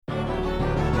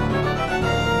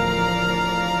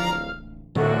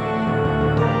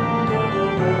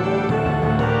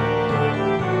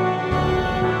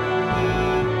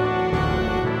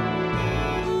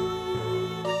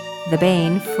the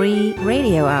Baen Free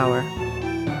Radio Hour.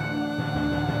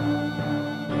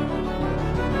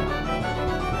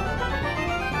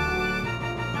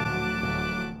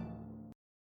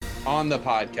 On the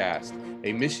podcast,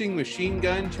 a missing machine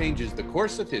gun changes the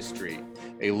course of history,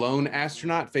 a lone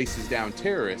astronaut faces down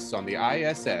terrorists on the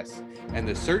ISS, and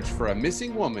the search for a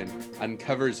missing woman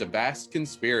uncovers a vast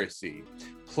conspiracy.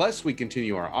 Plus, we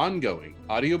continue our ongoing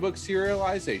audiobook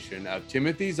serialization of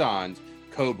Timothy Zahn's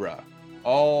Cobra,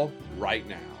 all right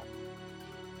now.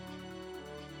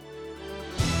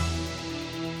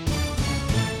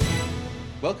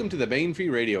 Welcome to the Baen Free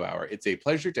Radio Hour. It's a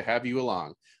pleasure to have you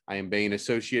along. I am Baen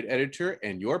Associate Editor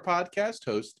and your podcast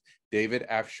host, David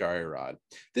Afsharirad.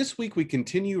 This week, we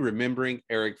continue remembering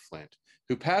Eric Flint,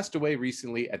 who passed away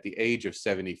recently at the age of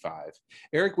 75.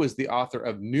 Eric was the author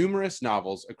of numerous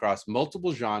novels across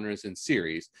multiple genres and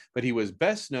series, but he was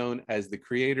best known as the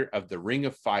creator of the Ring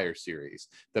of Fire series,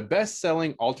 the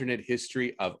best-selling alternate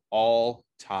history of all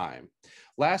time.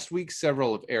 Last week,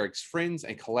 several of Eric's friends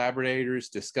and collaborators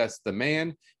discussed the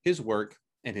man, his work,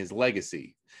 and his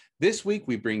legacy. This week,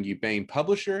 we bring you Baen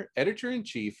publisher,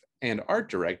 editor-in-chief, and art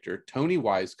director Toni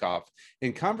Weisskopf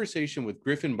in conversation with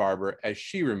Griffin Barber as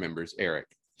she remembers Eric.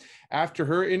 After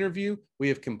her interview, we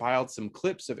have compiled some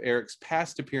clips of Eric's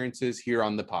past appearances here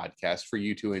on the podcast for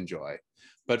you to enjoy.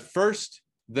 But first,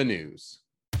 the news.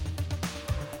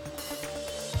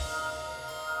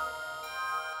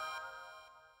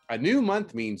 A new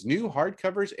month means new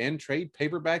hardcovers and trade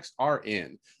paperbacks are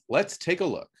in. Let's take a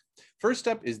look. First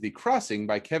up is The Crossing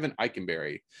by Kevin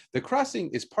Eikenberry. The Crossing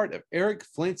is part of Eric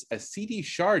Flint's Acidi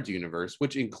Shards universe,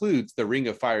 which includes the Ring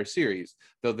of Fire series,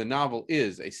 though the novel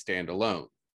is a standalone.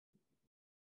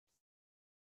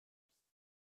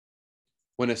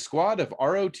 When a squad of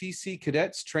ROTC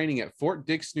cadets training at Fort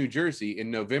Dix, New Jersey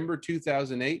in November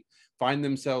 2008 find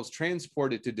themselves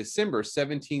transported to December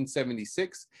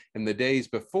 1776 and the days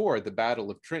before the Battle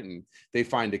of Trenton, they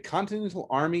find a Continental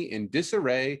Army in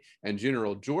disarray and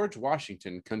General George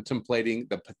Washington contemplating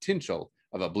the potential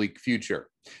of a bleak future.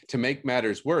 To make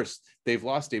matters worse, they've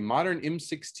lost a modern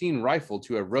M16 rifle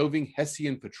to a roving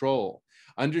Hessian patrol.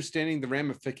 Understanding the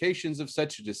ramifications of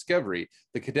such a discovery,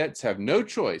 the cadets have no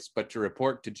choice but to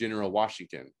report to General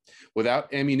Washington.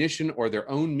 Without ammunition or their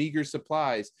own meager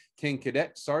supplies, can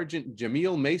Cadet Sergeant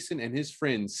Jamil Mason and his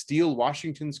friends steal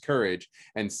Washington's courage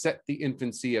and set the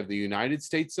infancy of the United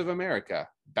States of America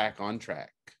back on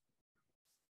track?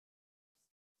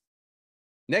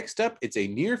 Next up, it's a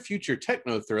near-future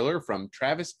techno-thriller from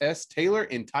Travis S. Taylor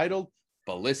entitled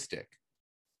Ballistic.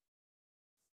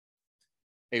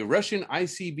 A Russian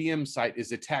ICBM site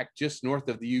is attacked just north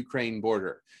of the Ukraine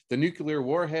border. The nuclear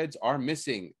warheads are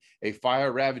missing. A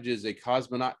fire ravages a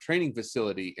cosmonaut training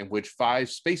facility in which 5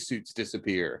 spacesuits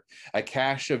disappear. A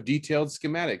cache of detailed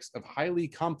schematics of highly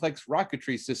complex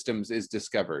rocketry systems is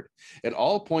discovered. It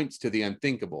all points to the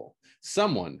unthinkable.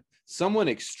 Someone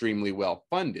extremely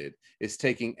well-funded is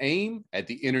taking aim at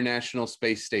the International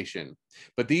Space Station.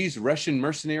 But these Russian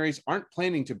mercenaries aren't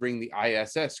planning to bring the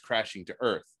ISS crashing to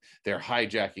Earth. They're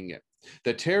hijacking it.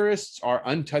 The terrorists are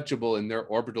untouchable in their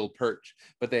orbital perch,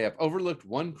 but they have overlooked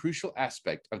one crucial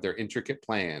aspect of their intricate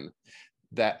plan.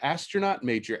 That astronaut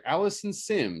Major Allison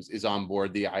Sims is on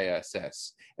board the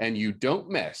ISS, and you don't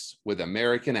mess with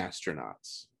American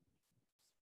astronauts.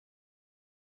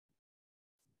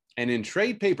 And in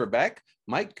trade paperback,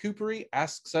 Mike Coopery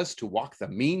asks us to walk the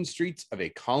mean streets of a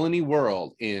colony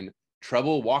world in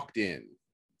Trouble Walked In.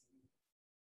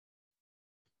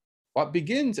 What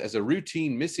begins as a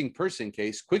routine missing person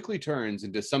case quickly turns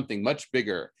into something much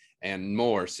bigger and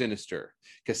more sinister.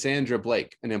 Cassandra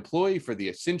Blake, an employee for the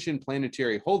Ascension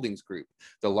Planetary Holdings Group,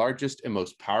 the largest and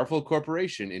most powerful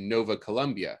corporation in Nova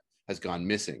Columbia, has gone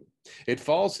missing. It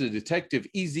falls to Detective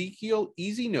Ezekiel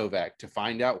Easy Novak to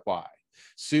find out why.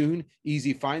 Soon,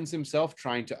 Easy finds himself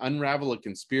trying to unravel a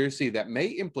conspiracy that may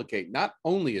implicate not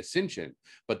only Ascension,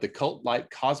 but the cult-like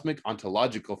Cosmic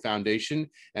Ontological Foundation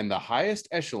and the highest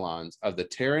echelons of the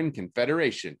Terran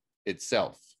Confederation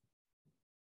itself.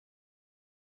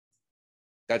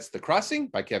 That's The Crossing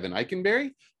by Kevin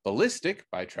Eikenberry, Ballistic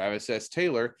by Travis S.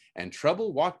 Taylor, and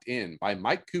Trouble Walked In by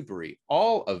Mike Coopery,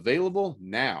 all available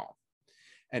now.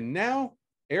 And now,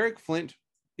 Eric Flint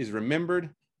is remembered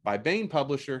by Baen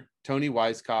publisher Toni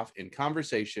Weisskopf in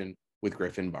conversation with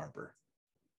Griffin Barber.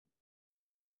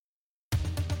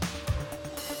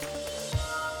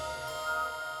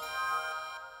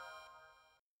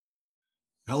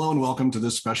 Hello and welcome to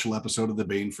this special episode of the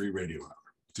Baen Free Radio Hour.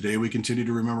 Today we continue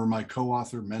to remember my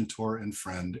co-author, mentor, and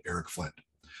friend, Eric Flint.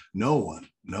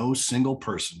 No single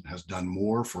person has done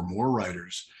more for more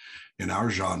writers in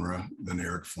our genre than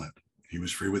Eric Flint. He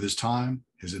was free with his time,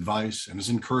 his advice, and his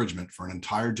encouragement for an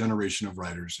entire generation of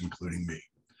writers, including me.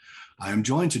 I am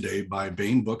joined today by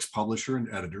Baen Books publisher and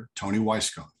editor, Toni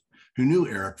Weisskopf, who knew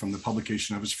Eric from the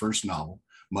publication of his first novel,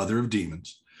 Mother of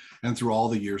Demons, and through all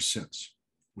the years since.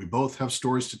 We both have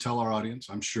stories to tell our audience,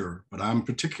 I'm sure, but I'm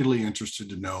particularly interested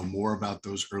to know more about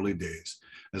those early days,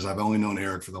 as I've only known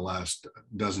Eric for the last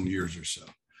dozen years or so.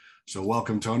 So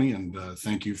welcome, Toni, and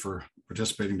thank you for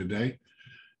participating today.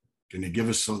 Can you give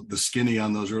us the skinny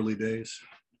on those early days?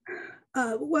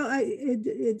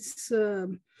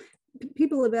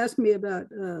 People have asked me about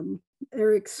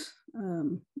Eric's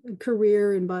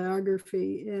career and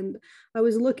biography, and I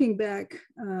was looking back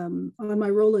on my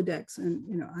Rolodex,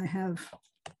 and I have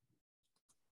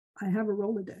a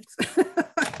Rolodex.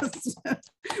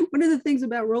 One of the things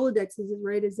about Rolodexes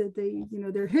is that they,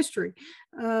 their history,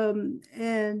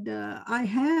 and I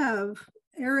have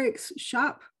Eric's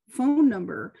shop phone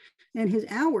number and his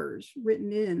hours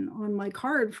written in on my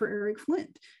card for Eric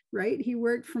Flint, right? He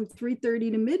worked from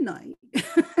 3:30 to midnight.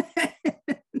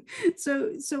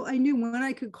 So I knew when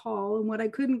I could call and what I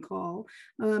couldn't call.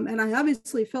 And I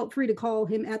obviously felt free to call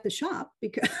him at the shop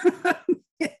because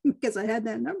I had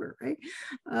that number, right?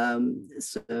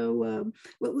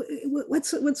 What's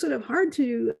sort of hard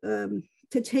to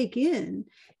take in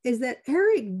is that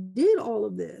Eric did all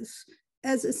of this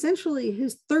as essentially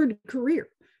his third career.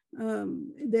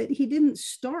 That he didn't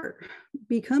start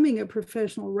becoming a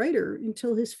professional writer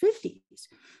until his 50s.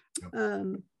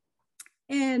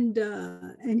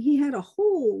 And he had a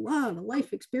whole lot of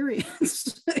life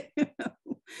experience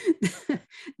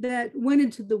that went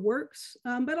into the works,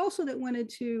 but also that went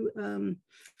into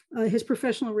his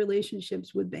professional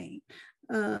relationships with Baen.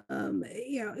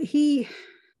 He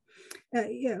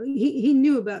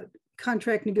knew about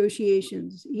contract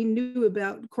negotiations. He knew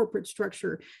about corporate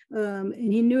structure, and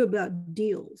he knew about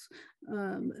deals.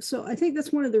 So I think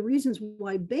that's one of the reasons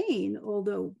why Baen,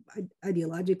 although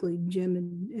ideologically Jim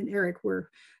and Eric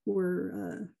were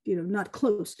not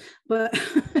close, but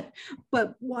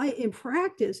but why in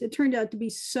practice it turned out to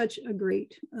be such a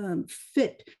great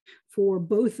fit for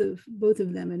both of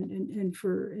them, and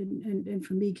for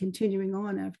me continuing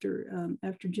on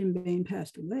after Jim Baen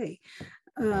passed away.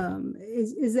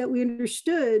 Is that we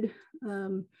understood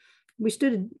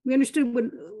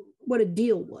what a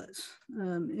deal was,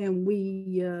 and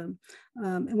we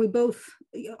both,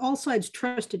 all sides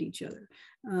trusted each other,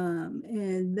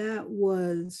 and that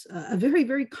was a very,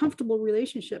 very comfortable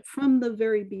relationship from the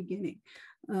very beginning.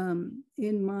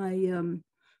 In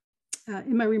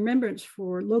my remembrance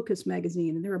for Locust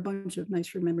magazine, and there are a bunch of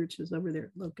nice remembrances over there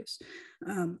at Locust.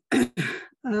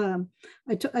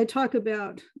 I talk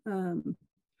about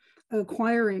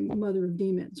acquiring Mother of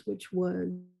Demons, which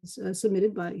was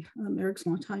submitted by Eric's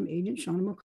longtime agent,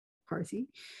 Shauna McCarthy,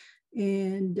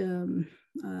 and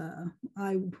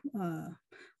I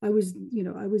was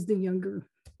the younger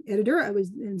editor.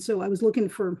 So I was looking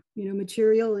for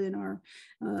material in our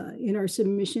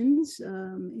submissions,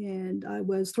 and I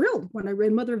was thrilled when I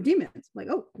read Mother of Demons. Like,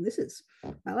 oh,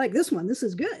 I like this one. This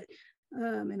is good.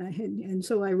 And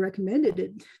so I recommended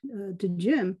it to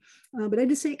Jim, but I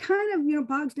just say it kind of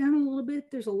bogs down a little bit.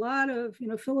 There's a lot of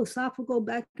philosophical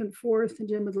back and forth, and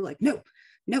Jim was like, no,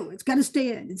 it's got to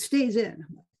stay in. It stays in.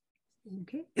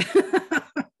 Okay,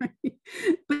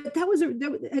 but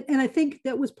and I think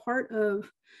that was part of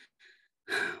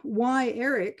why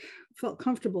Eric felt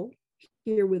comfortable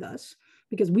here with us,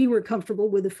 because we were comfortable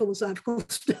with the philosophical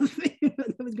stuff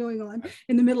that was going on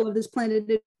in the middle of this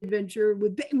planet adventure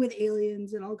with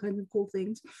aliens and all kinds of cool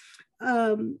things.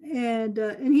 And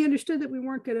he understood that we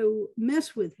weren't going to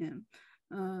mess with him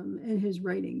and his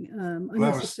writing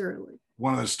unnecessarily.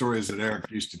 One of the stories that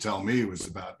Eric used to tell me was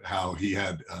about how he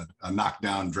had a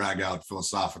knockdown, drag-out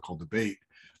philosophical debate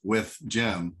with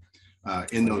Jim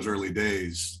in those early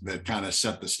days that kind of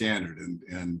set the standard,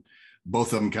 and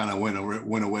both of them kind of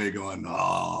went away going,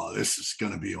 oh, this is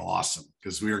going to be awesome,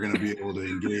 because we are going to be able to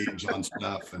engage on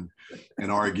stuff and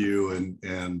argue and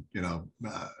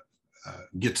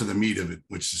get to the meat of it,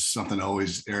 which is something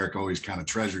Eric always kind of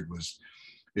treasured, was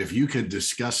if you could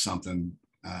discuss something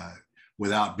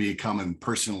without becoming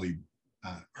personally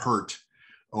hurt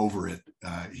over it,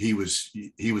 he was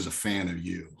a fan of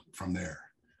you from there.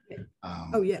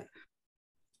 Oh yeah.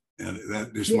 And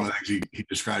that is one of the things he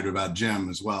described about Jim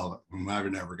as well, whom I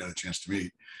never got a chance to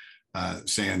meet,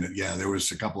 saying that, yeah, there was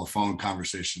a couple of phone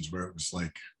conversations where it was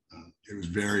like, it was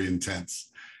very intense.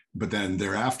 But then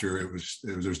thereafter,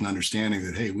 there's an understanding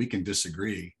that, hey, we can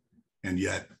disagree and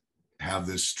yet have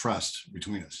this trust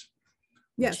between us.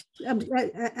 Yes,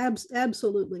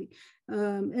 absolutely.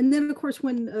 And then, of course,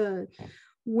 when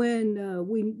when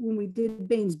we did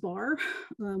Bane's Bar,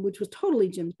 which was totally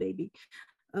Jim's baby,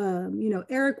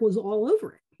 Eric was all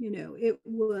over it. It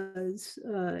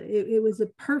was a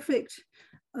perfect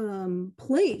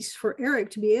place for Eric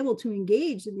to be able to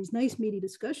engage in these nice meaty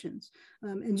discussions,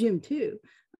 and Jim too.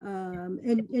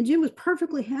 And Jim was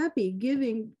perfectly happy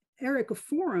giving Eric a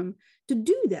forum to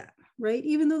do that, right?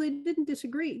 Even though they didn't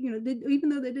disagree, even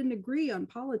though they didn't agree on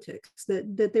politics,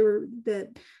 that they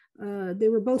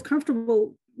were both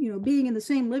comfortable, being in the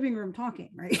same living room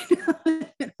talking, right?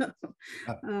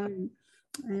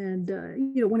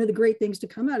 One of the great things to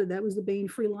come out of that was the Bain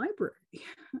Free Library.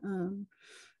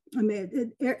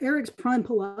 Eric's prime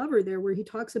palaver there, where he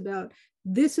talks about,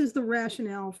 this is the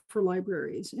rationale for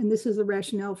libraries, and this is the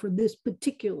rationale for this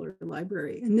particular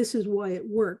library, and this is why it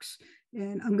works.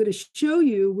 And I'm going to show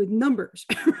you with numbers.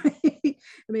 Right?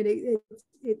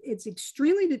 It's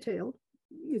extremely detailed.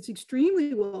 It's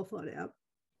extremely well thought out.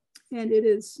 And it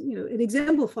is, it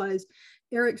exemplifies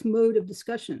Eric's mode of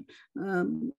discussion,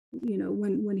 when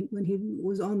he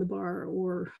was on the bar,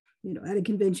 or, at a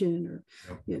convention, or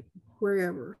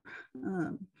wherever.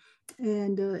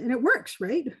 And it works,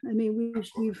 right? I mean,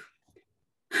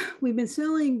 we've been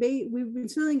selling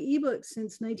ebooks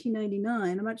since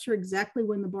 1999. I'm not sure exactly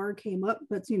when the bar came up,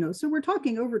 but so we're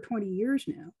talking over 20 years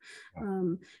now.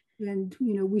 And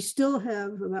we still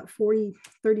have about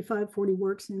 35, 40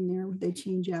 works in there. They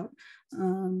change out,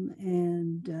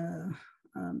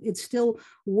 it still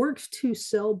works to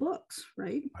sell books,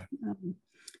 right?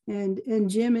 And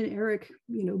Jim and Eric,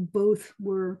 both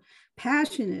were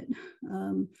passionate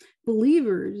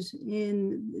believers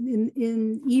in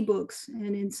ebooks,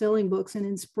 and in selling books, and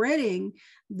in spreading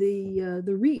the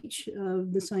reach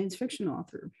of the science fiction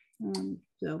author.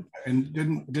 And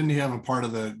didn't he have a part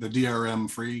of the DRM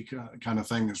free kind of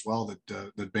thing as well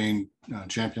that Bain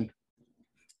championed?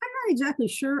 I'm not exactly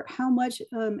sure how much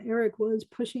Eric was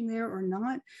pushing there or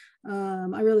not.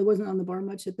 I really wasn't on the bar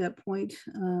much at that point.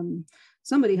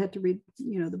 Somebody had to read,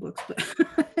 the books,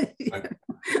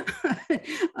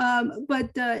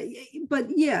 but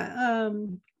yeah.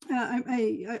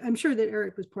 I'm sure that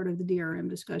Eric was part of the DRM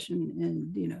discussion,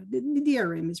 and the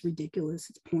DRM is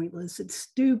ridiculous. It's pointless. It's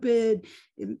stupid.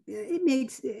 It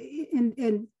makes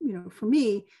and for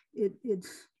me,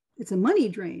 it's a money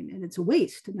drain, and it's a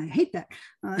waste, and I hate that.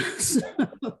 So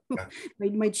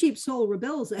my cheap soul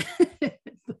rebels at it.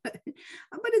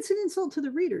 But it's an insult to the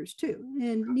readers too,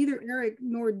 and neither Eric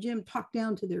nor Jim talk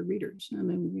down to their readers. I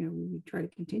mean, we try to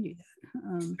continue that.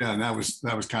 And that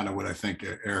was kind of what I think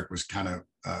Eric was kind of.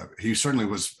 He certainly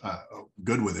was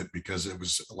good with it, because it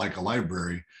was like a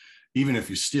library. Even if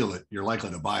you steal it, you're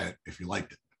likely to buy it if you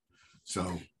liked it.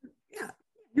 So yeah,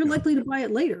 you're likely to buy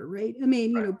it later, right? I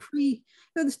mean,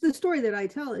 the story that I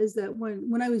tell is that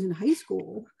when I was in high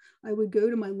school, I would go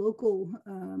to my local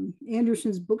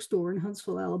Anderson's bookstore in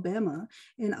Huntsville, Alabama,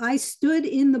 and I stood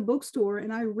in the bookstore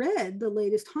and I read the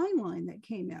latest Heinlein that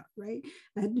came out, right?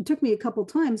 It took me a couple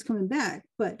times coming back,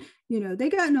 but they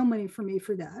got no money from me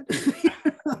for that.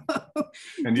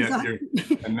 And yet,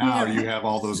 now you have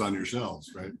all those on your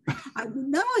shelves, right?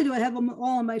 Not only do I have them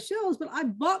all on my shelves, but I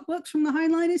bought books from the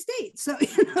Heinlein estate. So,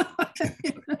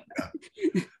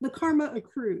 the karma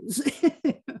accrues.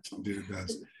 Indeed it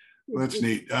does. Well, that's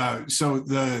neat. So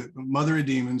the Mother of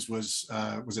Demons was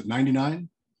it 99?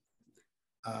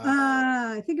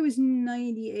 I think it was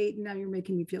 98. Now you're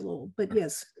making me feel old, but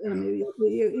yes,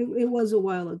 it was a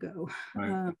while ago.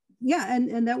 Right.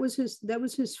 And that was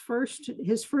his first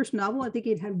novel. I think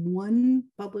he'd had one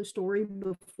published story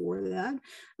before that,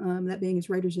 that being his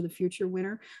Writers of the Future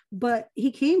winner. But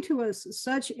he came to us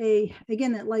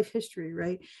that life history,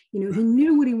 right? He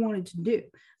knew what he wanted to do,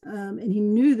 and he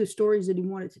knew the stories that he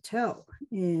wanted to tell,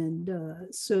 and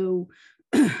so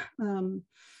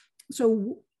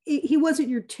he wasn't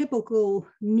your typical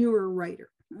newer writer.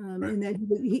 Right. And that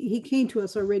he came to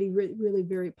us already really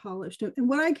very polished. And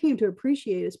what I came to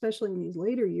appreciate, especially in these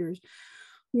later years,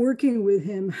 working with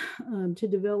him to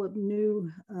develop new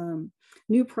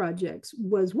projects,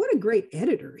 was what a great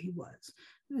editor he was.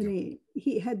 I mean,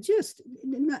 he had just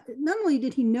not only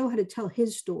did he know how to tell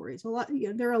his stories.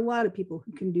 There are a lot of people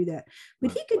who can do that,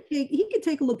 but he could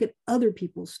take a look at other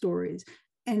people's stories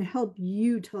and help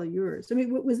you tell yours. I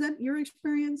mean, was that your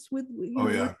experience with?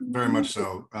 Yeah, very much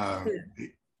so.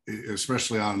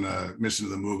 Especially on Mission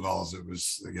to the Mughals, it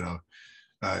was,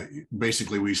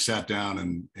 basically we sat down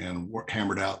and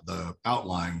hammered out the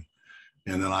outline,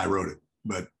 and then I wrote it.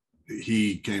 But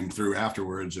he came through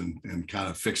afterwards and kind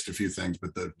of fixed a few things.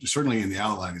 But certainly in the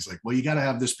outline, he's like, well, you got to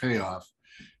have this payoff,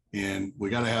 and we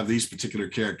got to have these particular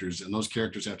characters, and those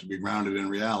characters have to be grounded in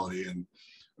reality, and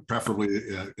preferably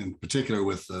in particular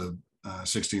with the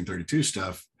 1632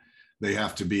 stuff, they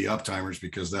have to be uptimers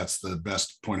because that's the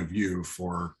best point of view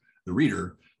for the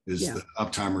reader, is the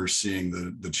uptimers seeing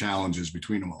the challenges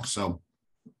between them all. So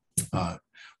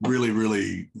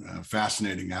really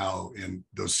fascinating how, and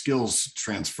those skills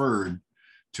transferred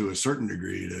to a certain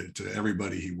degree to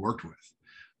everybody he worked with,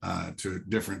 to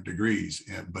different degrees.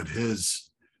 But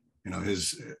his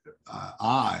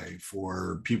eye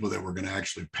for people that were going to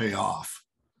actually pay off.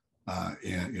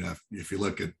 And, if you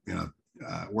look at,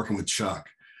 working with Chuck,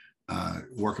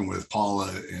 working with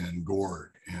Paula and Gord,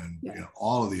 and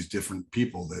all of these different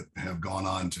people that have gone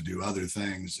on to do other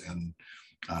things and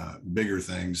bigger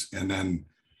things. And then,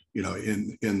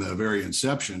 in the very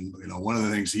inception, one of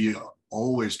the things he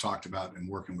always talked about in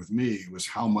working with me was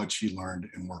how much he learned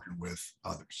in working with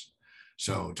others.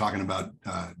 So talking about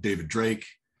David Drake,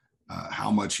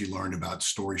 how much he learned about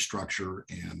story structure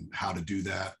and how to do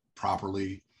that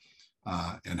properly,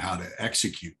 and how to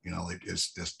execute,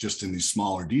 it's just in these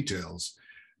smaller details.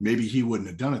 Maybe he wouldn't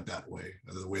have done it that way,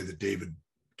 the way that David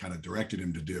kind of directed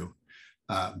him to do,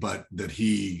 but that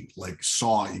he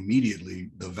saw immediately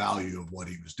the value of what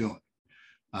he was doing.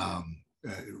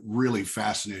 Really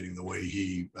fascinating the way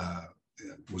he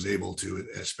was able to,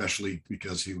 especially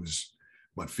because he was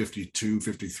 52,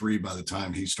 53 by the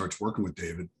time he starts working with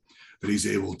David, that he's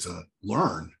able to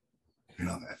learn.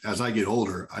 As I get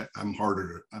older, I'm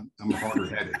harder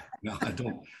headed.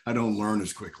 I don't learn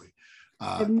as quickly.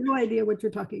 I have no idea what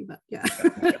you're talking about. Yeah.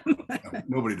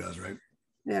 Nobody does, right?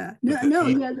 Yeah.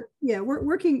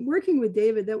 Working with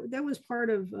David, that was part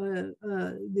of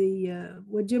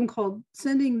what Jim called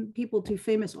sending people to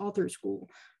famous author school,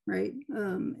 right?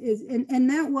 And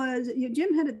that was,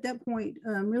 Jim had at that point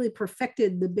really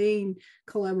perfected the Bain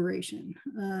collaboration,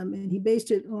 and he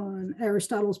based it on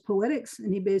Aristotle's Poetics,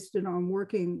 and he based it on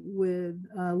working with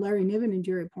Larry Niven and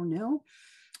Jerry Pournelle,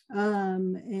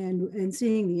 and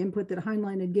seeing the input that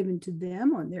Heinlein had given to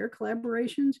them on their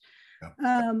collaborations.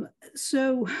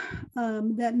 So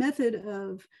that method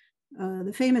of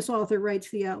the famous author writes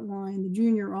the outline, the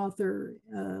junior author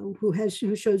who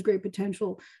shows great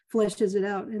potential fleshes it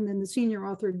out, and then the senior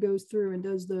author goes through and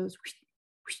does those,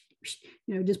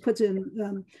 just puts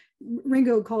in,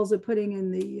 Ringo calls it putting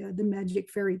in the magic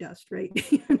fairy dust, right?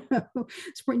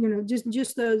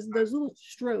 Just those little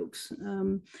strokes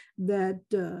that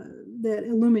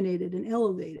illuminated and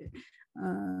elevated.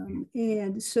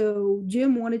 And so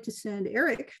Jim wanted to send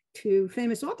Eric to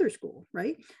famous author school,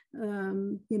 right?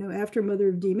 After Mother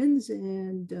of Demons,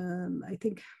 and I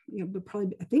think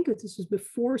this was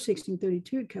before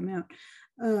 1632 had come out.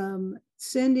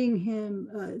 Sending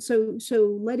him,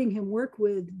 so letting him work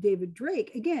with David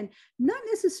Drake, again, not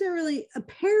necessarily a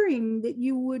pairing that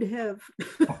you would have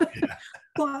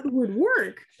thought would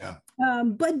work,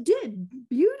 but did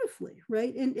beautifully,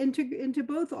 right? And to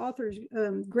both authors,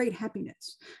 great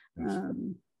happiness.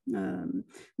 The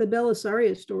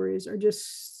Belisarius stories are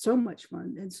just so much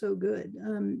fun and so good.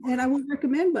 And I would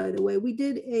recommend, by the way, we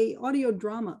did a audio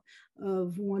drama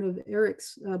of one of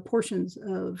Eric's portions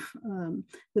of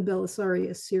the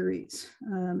Belisarius series,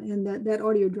 and that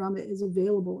audio drama is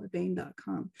available at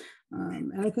Bain.com,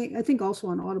 and I think also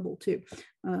on Audible too.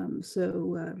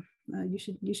 So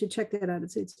you should check that out.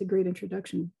 It's a great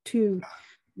introduction to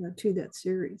that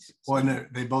series. Well, and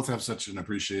they both have such an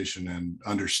appreciation and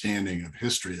understanding of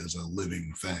history as a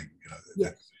living thing.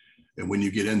 Yes. And when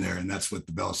you get in there, and that's what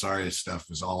the Belisarius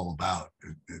stuff is all about.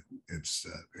 It's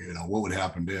what would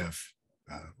happen if,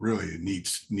 really neat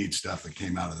stuff that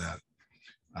came out of that.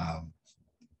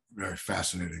 Very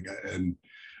fascinating. And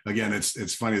again,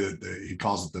 it's funny that he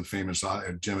calls it the famous,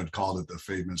 Jim had called it the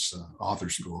famous author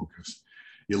school, because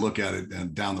you look at it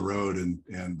and down the road and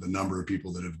the number of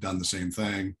people that have done the same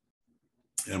thing.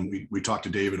 And we talked to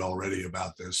David already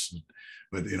about this,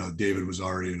 but David was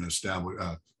already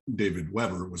David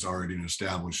Weber was already an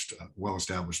established,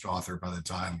 well-established author by the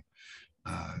time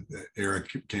Eric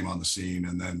came on the scene.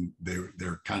 And then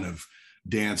they're kind of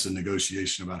dance and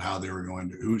negotiation about how they were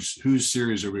going to, whose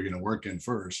series are we going to work in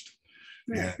first,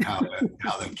 and how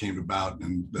that came about,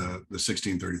 and the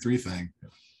 1633 thing.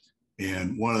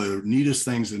 And one of the neatest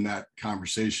things in that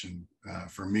conversation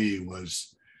for me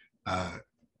was,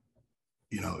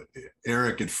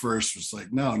 Eric at first was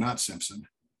like, no, not Simpson.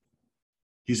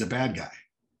 He's a bad guy.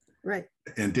 Right.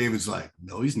 And David's like,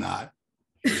 no, he's not.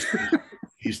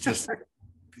 He's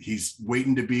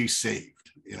waiting to be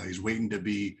saved. He's waiting to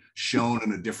be shown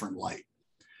in a different light.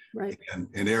 Right. And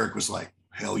Eric was like,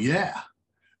 hell yeah.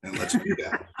 And let's do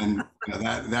that. And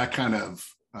that kind of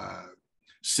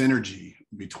synergy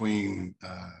between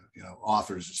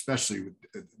authors, especially with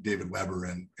David Weber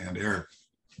and Eric,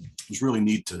 was really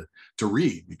neat to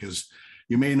read, because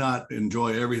you may not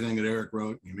enjoy everything that Eric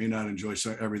wrote. You may not enjoy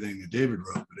everything that David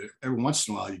wrote, but every once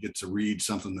in a while you get to read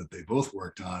something that they both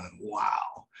worked on, and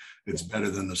wow, it's better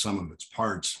than the sum of its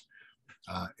parts.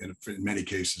 In many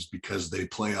cases, because they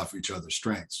play off each other's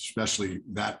strengths, especially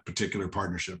that particular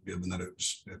partnership, given that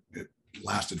it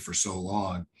lasted for so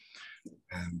long,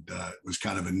 and it was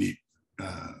kind of a neat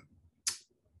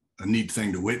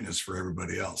thing to witness for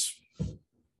everybody else.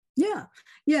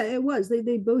 Yeah, it was.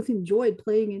 They both enjoyed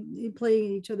playing in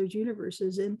each other's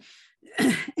universes, and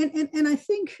I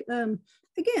think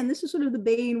again, this is sort of the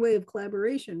Bain way of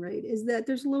collaboration, right? Is that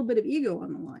there's a little bit of ego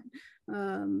on the line.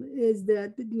 Is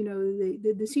that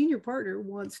the senior partner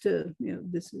wants to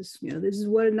this is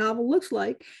what a novel looks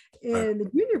like, and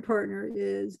the junior partner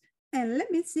is, and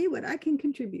let me see what I can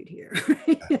contribute here.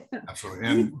 Yeah, absolutely,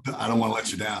 and I don't want to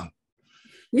let you down.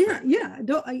 Yeah.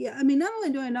 I mean, not only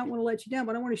do I not want to let you down,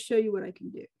 but I want to show you what I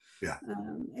can do. Yeah.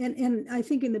 And I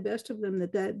think in the best of them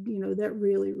that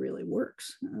really, really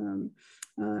works.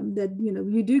 That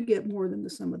you do get more than the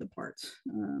sum of the parts.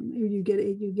 You get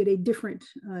a different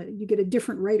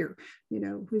writer,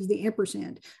 who's the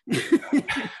ampersand. Yeah,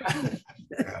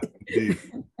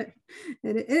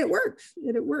 and it works.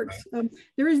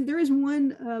 There is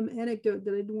one anecdote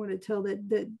that I do want to tell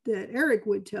that Eric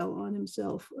would tell on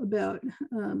himself about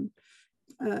him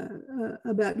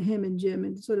and Jim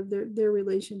and sort of their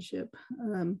relationship.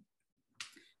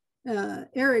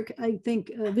 Eric, I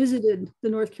think, visited the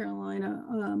North Carolina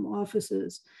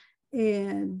offices,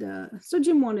 and so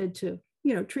Jim wanted to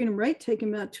treat him right, take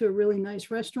him out to a really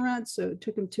nice restaurant. So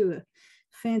took him to a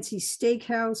fancy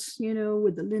steakhouse,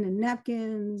 with the linen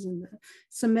napkins and the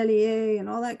sommelier and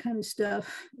all that kind of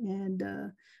stuff. And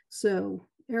so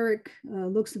Eric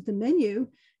looks at the menu,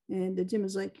 and Jim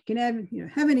is like, "You can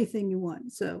have anything you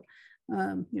want." So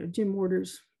Jim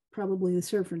orders probably the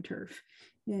surf and turf,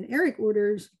 and Eric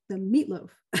orders the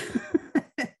meatloaf.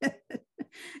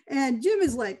 And Jim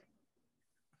is like,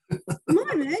 "Come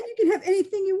on, man, you can have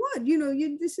anything you want.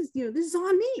 This is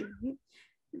on me."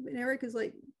 And Eric is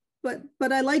like,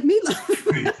 but I like meatloaf.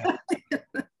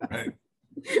 Right.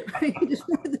 Right. He just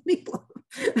wanted the meatloaf.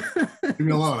 Leave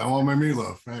me alone. I want my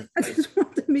meatloaf. Right. I just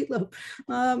want the meatloaf.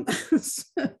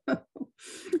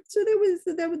 So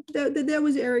that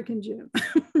was Eric and Jim.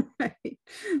 Right.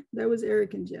 That was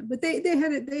Eric and Jim. But they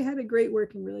had a great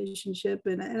working relationship,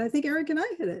 and I think Eric and I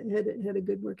had a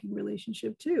good working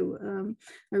relationship too.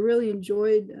 I really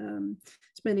enjoyed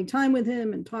spending time with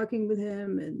him and talking with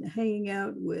him and hanging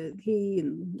out with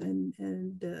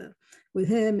with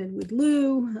him and with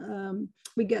Lou.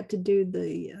 We got to do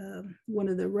the one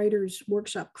of the writers'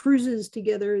 workshop cruises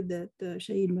together that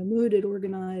Shahid Mahmood had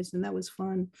organized, and that was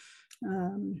fun.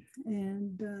 I've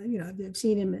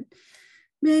seen him at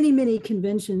many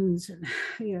conventions, and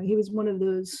he was one of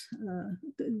those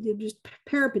just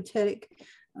peripatetic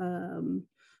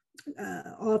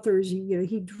authors.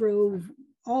 He drove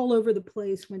all over the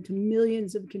place, went to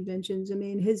millions of conventions. I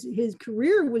mean, his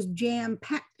career was jam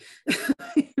packed.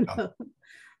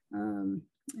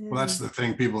 Well, that's the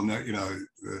thing. People know,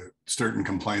 certain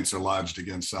complaints are lodged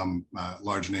against some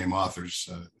large name authors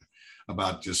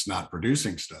about just not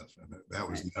producing stuff. And that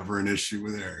was never an issue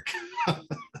with Eric.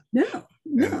 No.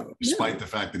 Despite the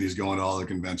fact that he's going to all the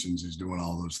conventions, he's doing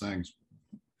all those things.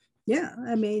 Yeah,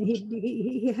 I mean,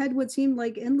 he had what seemed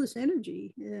like endless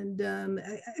energy, and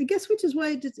I guess which is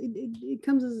why it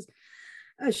comes as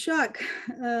a shock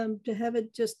to have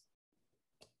it just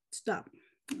stop.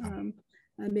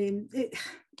 I mean, it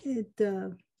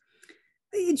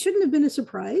shouldn't have been a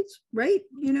surprise, right?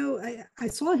 I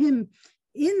saw him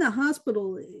in a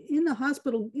hospital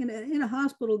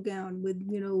gown with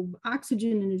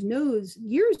oxygen in his nose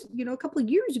a couple of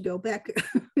years ago back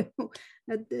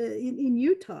in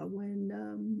Utah,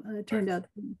 when it turned out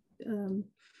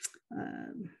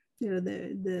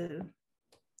the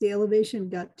elevation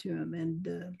got to him, and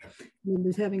he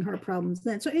was having heart problems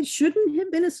then. So it shouldn't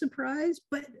have been a surprise,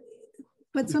 but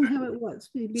somehow it was.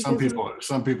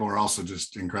 Some people are also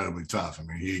just incredibly tough. I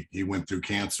mean, he went through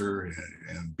cancer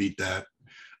and beat the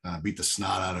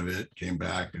snot out of it, came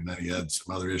back, and then he had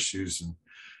some other issues, and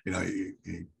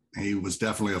he was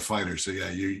definitely a fighter. So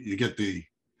yeah, you get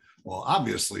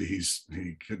obviously he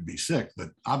could be sick,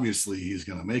 but obviously he's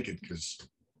going to make it, because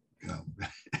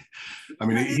I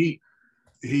mean,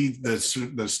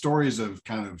 the stories of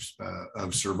kind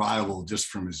of survival just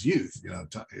from his youth.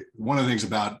 One of the things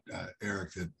about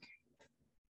Eric that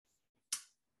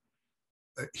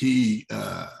he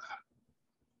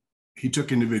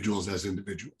took individuals as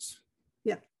individuals.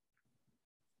 Yeah.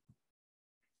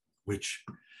 Which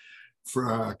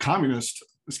for a communist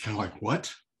is kind of like,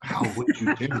 what? how would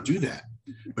you dare do that?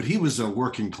 But he was a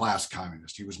working class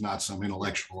communist. He was not some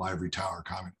intellectual ivory tower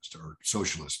communist or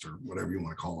socialist or whatever you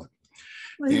want to call it.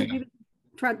 Well, he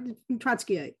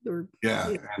Trotskyite, or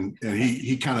and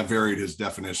he kind of varied his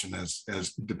definition as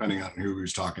depending on who he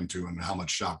was talking to and how much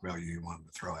shock value he wanted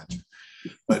to throw at you.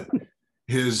 But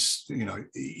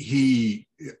he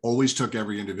always took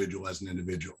every individual as an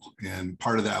individual, and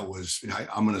part of that was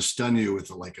I'm going to stun you with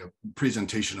like a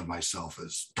presentation of myself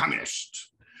as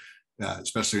communist,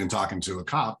 especially in talking to a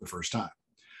cop the first time.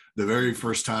 The very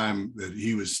first time that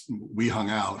we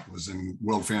hung out was in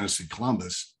World Fantasy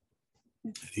Columbus.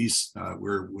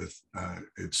 We're with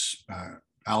it's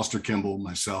Alistair Kimball,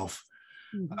 myself,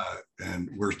 and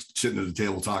we're sitting at the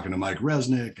table talking to Mike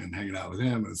Resnick and hanging out with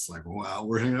him. It's like, wow,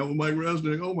 we're hanging out with Mike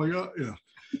Resnick. Oh my God,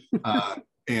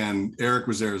 and Eric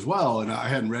was there as well. And I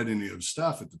hadn't read any of his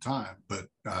stuff at the time, but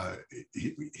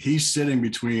he's sitting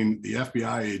between the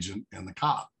FBI agent and the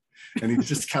cop, and he's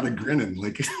just kind of grinning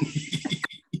like.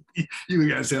 You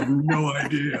guys have no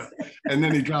idea. And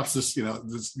then he drops this,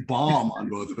 this bomb on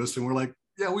both of us. And we're like,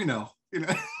 yeah, we know,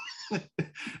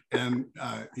 And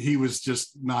he was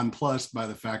just nonplussed by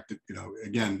the fact that,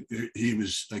 again, he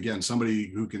was,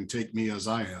 somebody who can take me as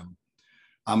I am.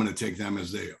 I'm going to take them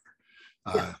as they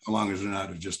are. As long as they're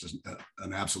not just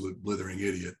an absolute blithering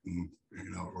idiot and,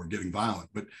 or getting violent.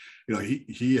 But,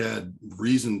 he had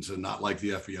reason to not like the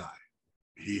FBI.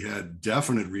 He had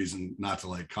definite reason not to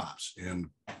like cops, and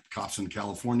cops in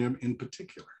California in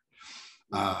particular,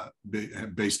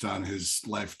 based on his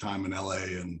lifetime in LA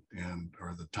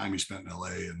or the time he spent in LA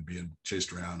and being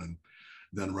chased around and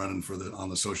then running on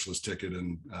the socialist ticket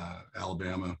in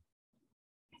Alabama,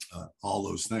 all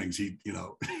those things.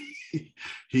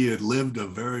 He had lived a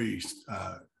very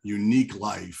unique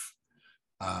life,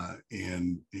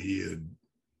 and he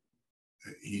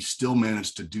still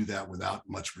managed to do that without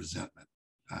much resentment.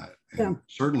 And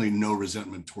certainly no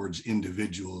resentment towards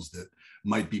individuals that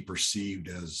might be perceived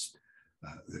as,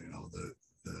 the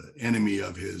enemy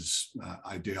of his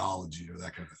ideology or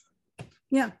that kind of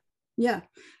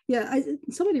thing.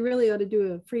 Somebody really ought to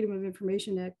do a Freedom of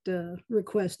Information Act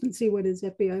request and see what his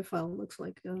FBI file looks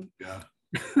like.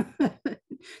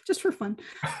 Just for fun.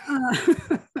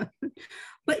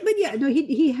 But yeah, no,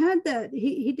 he had that.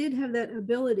 He did have that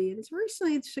ability, and it's a very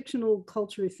science fictional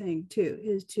culture thing too,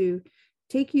 is to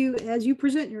take you as you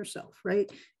present yourself,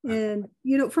 right? And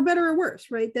for better or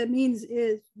worse, right? That means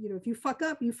if you fuck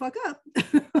up, you fuck up.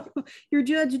 You're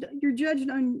judged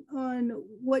on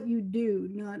what you do,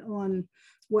 not on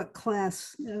what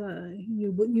class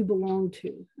you belong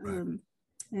to. Right.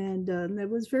 And that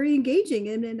was very engaging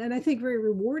and I think very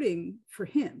rewarding for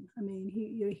him. I mean,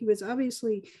 he was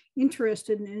obviously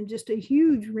interested in just a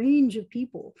huge range of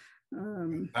people.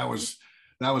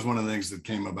 That was one of the things that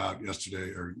came about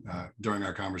yesterday or during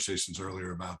our conversations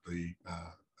earlier about the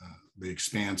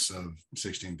expanse of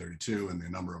 1632 and the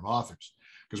number of authors.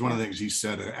 Because one of the things he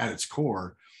said at its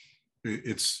core,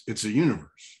 it's a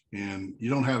universe, and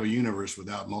you don't have a universe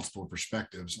without multiple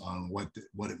perspectives on what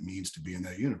it means to be in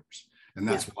that universe. And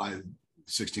that's why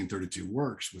 1632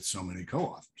 works with so many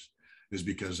co-authors, is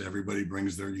because everybody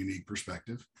brings their unique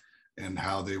perspective and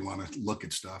how they want to look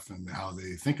at stuff and how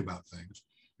they think about things.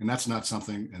 And that's not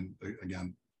something, and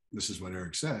again, this is what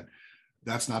Eric said,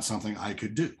 that's not something I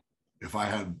could do. If I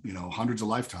had, hundreds of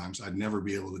lifetimes, I'd never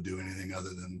be able to do anything other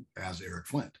than as Eric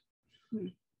Flint.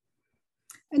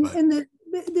 And that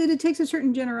it takes a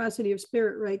certain generosity of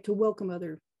spirit, right, to welcome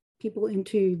other people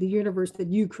into the universe that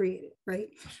you created, right?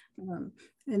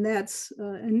 And that's,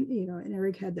 and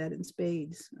Eric had that in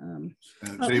spades.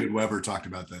 David Weber talked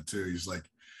about that too. He's like,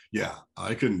 yeah,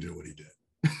 I couldn't do what he did.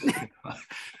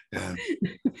 And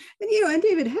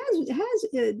David has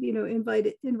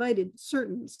invited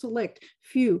certain select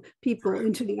few people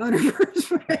into the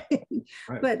Honorverse, right?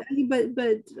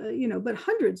 But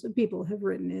hundreds of people have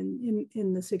written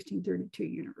in the 1632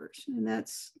 universe, and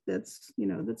that's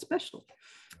special.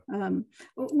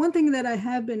 One thing that I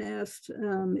have been asked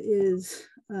is,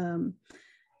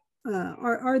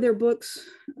 are there books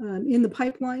in the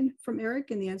pipeline from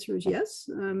Eric? And the answer is yes.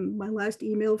 My last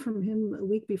email from him a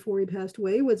week before he passed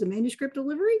away was a manuscript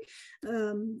delivery.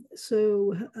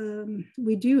 So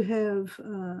we do have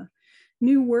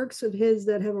new works of his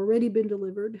that have already been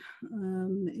delivered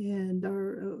and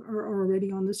are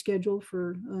already on the schedule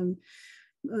for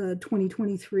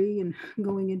 2023 and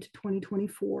going into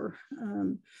 2024.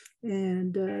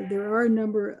 And there are a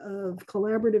number of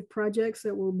collaborative projects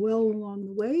that were well along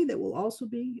the way that will also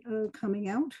be coming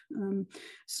out.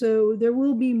 So there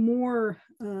will be more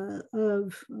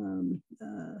of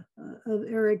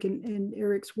Eric and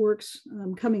Eric's works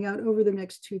coming out over the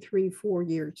next 2, 3, 4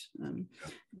 years.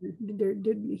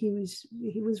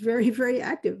 He was very, very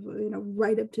active,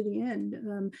 right up to the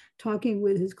end, talking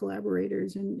with his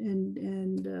collaborators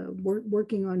and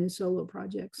working on his solo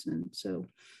projects. And so,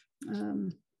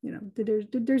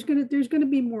 there's gonna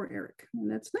be more Eric, and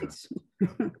that's nice.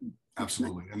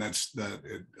 Absolutely, and it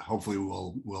hopefully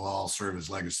will all serve as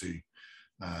legacy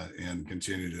and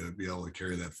continue to be able to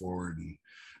carry that forward. And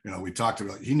we talked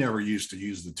about, he never used to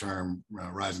use the term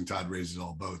rising tide raises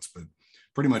all boats, but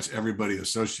pretty much everybody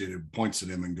associated points at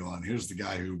him and going, here's the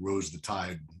guy who rose the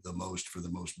tide the most for the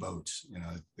most boats.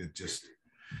 It just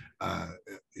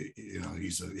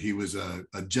he was a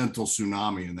gentle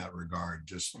tsunami in that regard,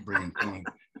 just bringing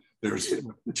there's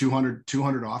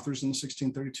 200 authors in the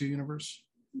 1632 universe.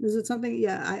 Is it something?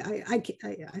 Yeah, I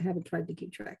haven't tried to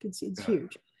keep track. It's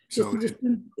huge. So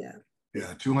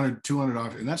 200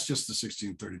 authors, and that's just the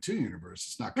 1632 universe.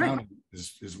 It's not counting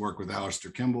his work with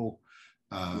Alistair Kimball,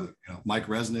 Mike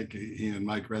Resnick. He and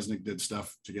Mike Resnick did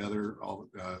stuff together, all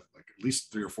like at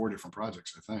least 3 or 4 different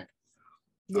projects, I think.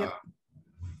 Yeah.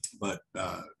 But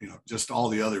just all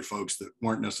the other folks that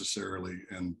weren't necessarily,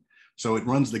 and so it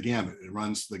runs the gamut. It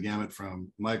runs the gamut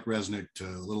from Mike Resnick to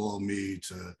little old me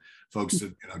to folks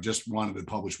that just wanted to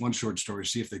publish one short story,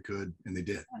 see if they could, and they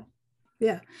did.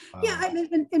 Yeah. I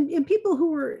mean, and people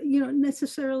who were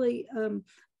necessarily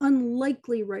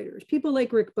unlikely writers, people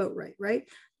like Rick Boatwright, right,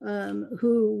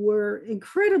 who were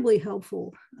incredibly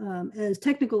helpful as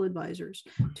technical advisors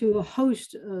to a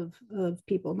host of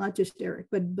people, not just Eric,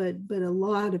 but a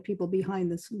lot of people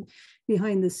behind the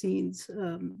scenes.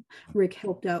 Rick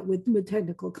helped out with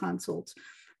technical consults,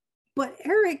 but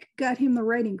Eric got him the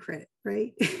writing credit,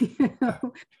 right?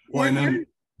 Well,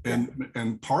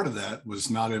 and part of that was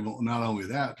not only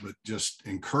that, but just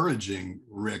encouraging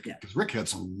Rick, because Rick had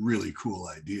some really cool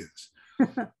ideas.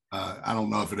 I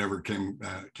don't know if it ever came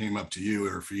up to you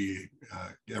or if he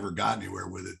ever got anywhere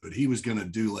with it, but he was going to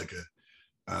do like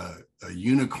a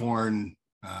unicorn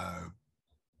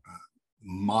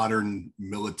modern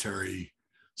military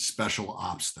special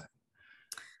ops thing.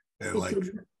 Like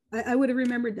I would have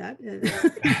remembered that.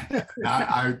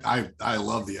 I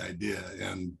love the idea,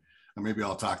 and maybe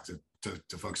I'll talk to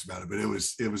folks about it, but it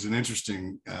was an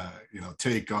interesting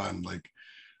take on like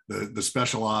the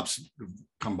special ops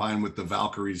combined with the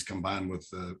Valkyries, combined with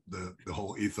the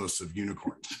whole ethos of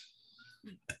unicorns.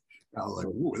 I was like,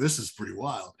 ooh, this is pretty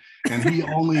wild. And he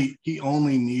only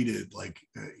needed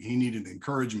he needed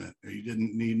encouragement. He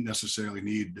didn't necessarily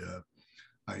need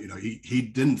he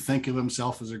didn't think of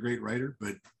himself as a great writer,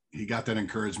 but he got that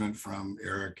encouragement from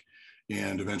Eric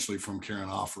and eventually from Karen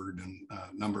Offord and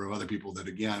a number of other people that,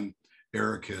 again,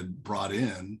 Eric had brought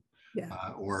in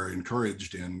or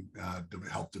encouraged and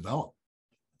helped develop.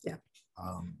 Yeah.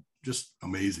 Just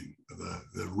amazing,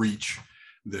 the reach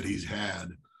that he's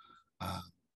had.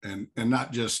 And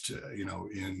not just,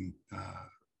 in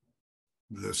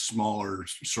the smaller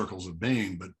circles of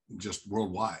Baen, but just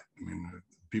worldwide. I mean,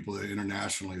 people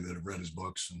internationally that have read his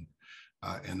books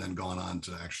and then gone on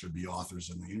to actually be authors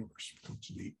in the universe.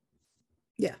 It's neat.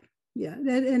 Yeah.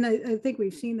 And I think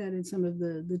we've seen that in some of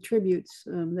the tributes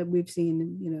that we've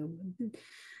seen,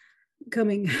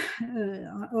 coming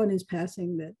on his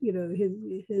passing, that,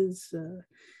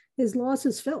 his loss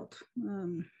is felt.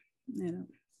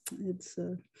 It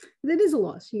is a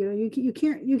loss. You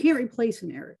can't replace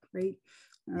an Eric, right?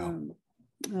 No.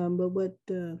 But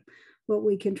what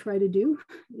we can try to do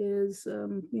is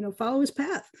follow his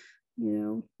path,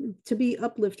 to be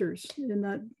uplifters and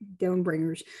not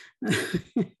downbringers.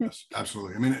 Yes,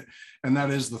 absolutely. I mean, and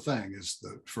that is the thing,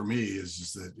 for me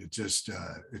is that it just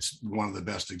it's one of the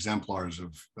best exemplars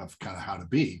of kind of how to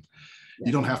be. Yeah.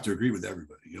 You don't have to agree with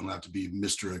everybody. You don't have to be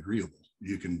Mr. Agreeable.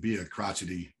 You can be a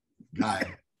crotchety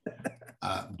guy,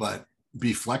 but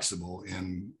be flexible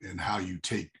in how you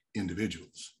take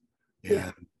individuals.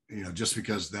 And just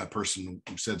because that person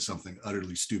said something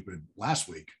utterly stupid last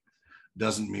week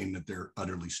doesn't mean that they're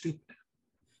utterly stupid.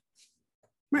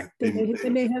 Right. They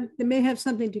may have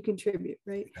something to contribute,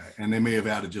 right? And they may have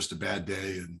had just a bad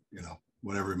day, and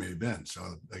whatever it may have been.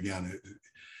 So again,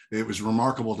 it was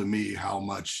remarkable to me how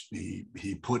much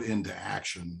he put into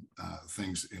action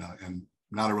things, and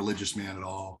not a religious man at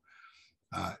all,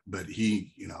 but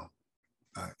he,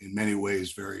 in many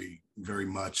ways, very, very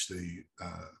much the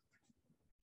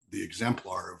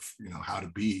exemplar of how to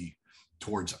be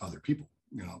towards other people.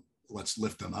 let's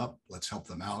lift them up. Let's help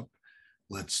them out.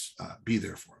 Let's be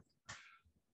there for them.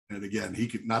 And again,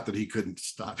 not that he couldn't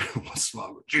stop once in a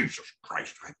while. Jesus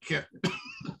Christ, I can't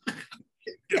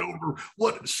get over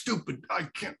what stupid, I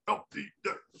can't help the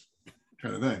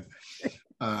kind of thing.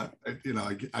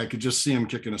 I could just see him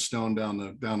kicking a stone down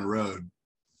the road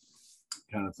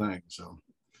kind of thing. So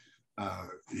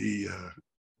he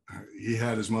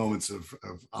had his moments of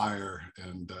ire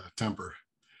and temper.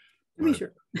 But,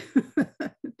 sure.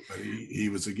 but he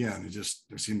was, again, he just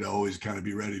seemed to always kind of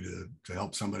be ready to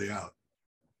help somebody out.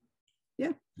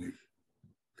 Yeah.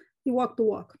 He walked the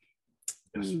walk.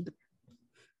 Yes.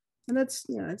 And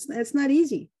that's not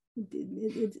easy.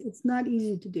 It's not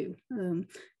easy to do. And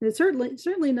it's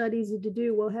certainly not easy to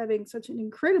do while having such an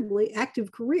incredibly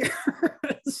active career.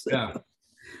 So, yeah.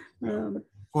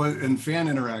 Well, and fan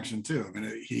interaction too. I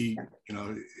mean, he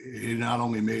not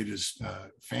only made his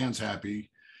fans happy,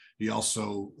 he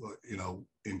also,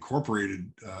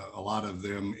 incorporated a lot of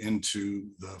them into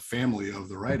the family of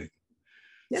the writing.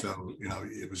 Yep. So,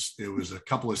 it was a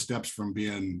couple of steps from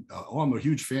being, I'm a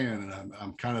huge fan and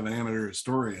I'm kind of an amateur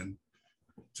historian,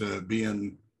 to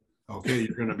being, okay,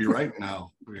 you're going to be writing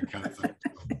now, kind of thing.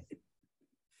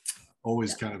 So,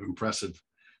 always kind of impressive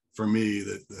for me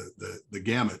that the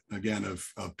gamut, again,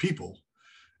 of people.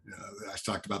 I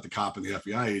talked about the cop and the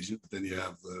FBI agent, but then you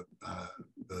have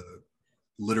the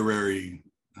literary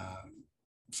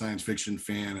science fiction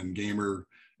fan and gamer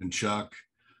and Chuck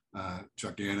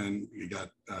Annan. You got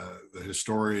the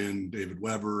historian David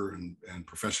Weber and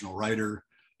professional writer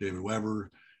David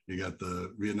Weber. You got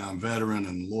the Vietnam veteran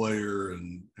and lawyer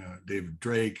and David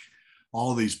Drake.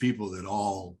 All these people that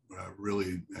all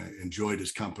really enjoyed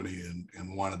his company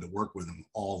and wanted to work with him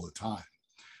all the time.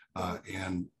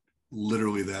 And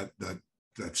literally that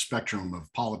spectrum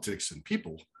of politics and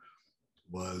people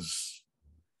was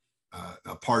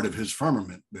a part of his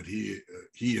firmament that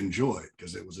he enjoyed,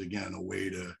 because it was, again, a way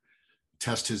to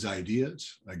test his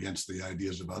ideas against the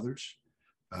ideas of others,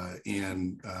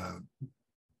 and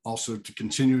also to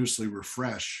continuously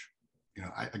refresh.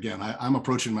 I'm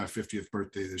approaching my 50th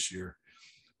birthday this year.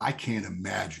 I can't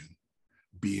imagine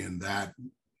being that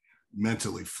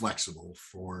mentally flexible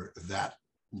for that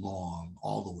long,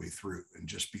 all the way through, and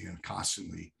just being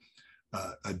constantly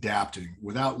adapting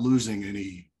without losing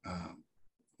any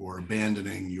or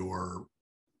abandoning your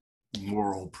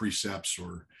moral precepts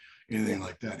or anything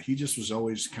like that. He just was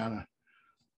always kind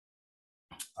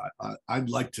of, I'd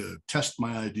like to test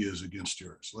my ideas against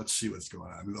yours. Let's see what's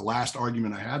going on. I mean, the last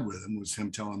argument I had with him was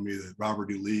him telling me that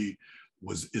Robert E. Lee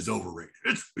is overrated.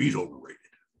 He's overrated.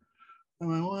 I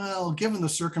went, well, given the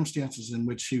circumstances in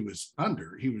which he was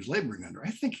laboring under,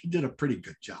 I think he did a pretty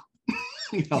good job.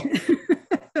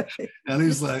 And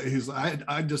he's like,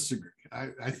 I disagree.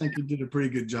 I think he did a pretty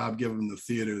good job given the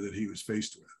theater that he was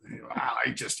faced with.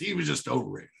 He was just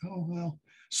overrated. Oh, well,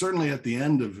 certainly at the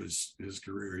end of his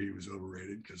career, he was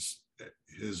overrated because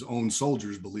his own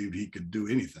soldiers believed he could do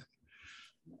anything.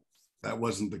 That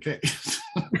wasn't the case,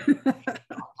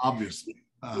 obviously.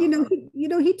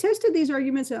 He tested these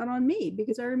arguments out on me,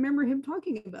 because I remember him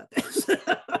talking about this.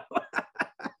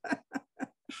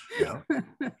 Yeah,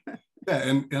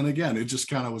 and again, it just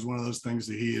kind of was one of those things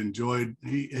that he enjoyed.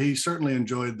 He certainly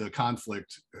enjoyed the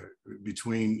conflict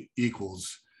between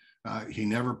equals. He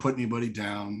never put anybody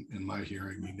down in my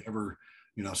hearing. He never,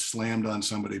 slammed on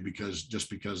somebody because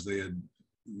they had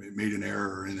made an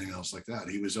error or anything else like that.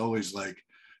 He was always like,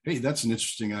 hey, that's an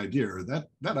interesting idea, or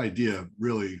that idea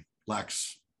really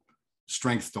lacks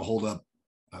strength to hold up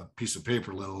a piece of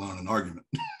paper, let alone an argument.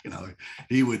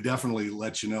 He would definitely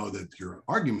let you know that your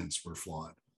arguments were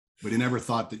flawed, but he never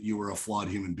thought that you were a flawed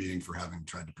human being for having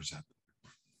tried to present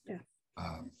them.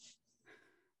 Yeah.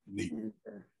 Neat. And,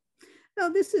 no,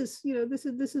 this is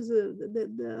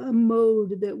a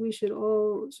mode that we should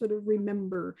all sort of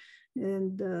remember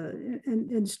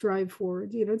and strive for.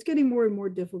 It's getting more and more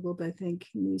difficult, I think,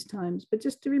 in these times. But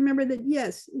just to remember that,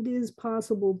 yes, it is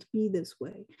possible to be this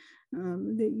way.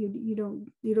 That you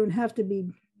don't have to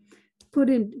be put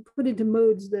into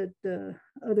modes that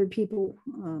other people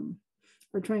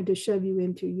are trying to shove you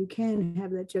into. You can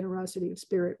have that generosity of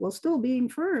spirit while still being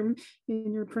firm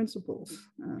in your principles.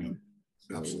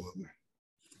 Absolutely.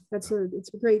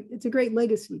 It's a great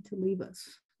legacy to leave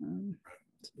us.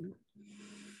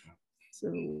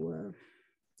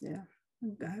 Yeah,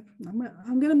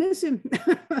 I'm gonna miss him.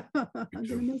 I'm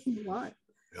gonna miss him a lot.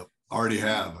 Yep, already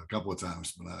have a couple of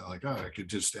times, but I could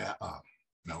just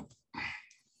no.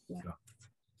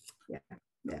 Yeah.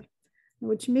 Know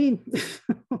what you mean.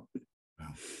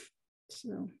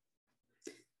 So,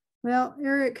 well,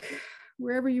 Eric,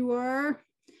 wherever you are,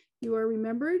 you are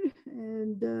remembered,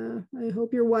 and I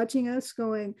hope you're watching us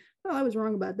going, "Oh, I was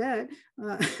wrong about that,"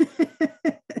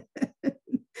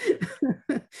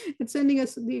 and sending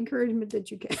us the encouragement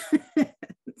that you can.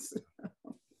 So.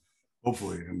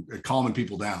 Hopefully, and calming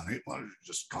people down. Hey, why don't you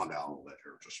just calm down a little bit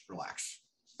or just relax.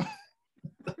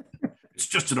 It's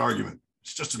just an argument.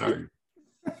 It's just an argument.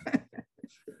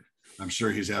 I'm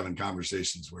sure he's having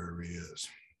conversations wherever he is.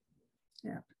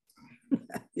 Yeah.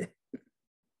 Yeah.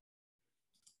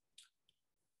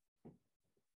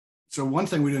 So one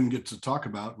thing we didn't get to talk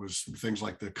about was things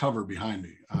like the cover behind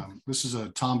me. This is a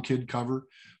Tom Kidd cover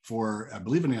for, I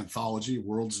believe, an anthology,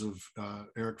 Worlds of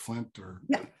Eric Flint, or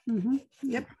yeah. Mm-hmm.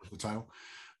 Yep. The title.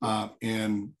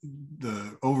 And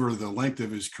over the length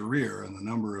of his career and the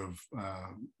number of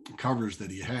covers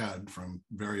that he had from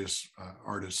various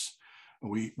artists,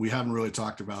 we haven't really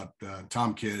talked about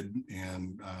Tom Kidd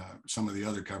and some of the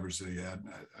other covers that he had.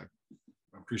 I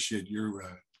appreciate you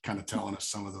kind of telling us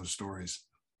some of those stories.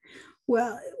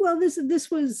 Well, this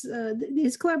was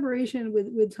his collaboration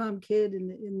with Tom Kidd in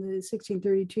the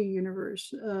 1632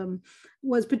 universe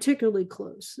was particularly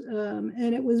close,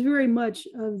 and it was very much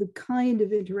of the kind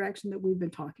of interaction that we've been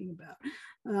talking about.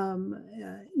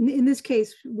 In this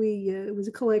case, it was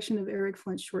a collection of Eric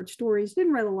Flint's short stories.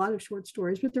 Didn't write a lot of short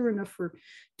stories, but there were enough for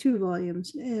 2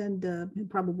 volumes, and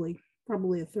probably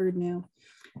a third now.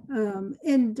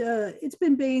 It's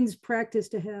been Bain's practice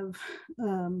to have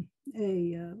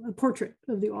a portrait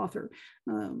of the author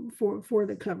for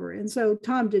the cover, and so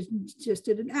Tom just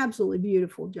did an absolutely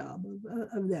beautiful job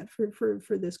of that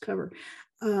for this cover.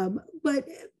 But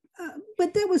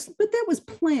that was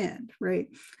planned, right?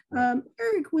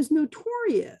 Eric was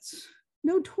notorious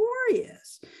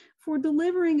for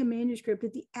delivering a manuscript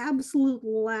at the absolute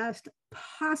last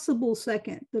possible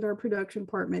second that our production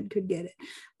department could get it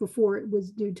before it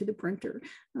was due to the printer.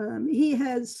 He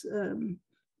has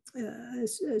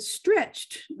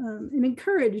stretched and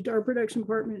encouraged our production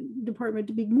department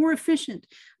to be more efficient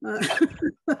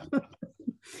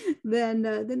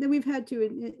than we've had to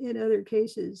in other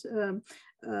cases.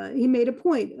 He made a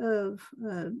point of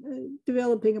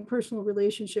developing a personal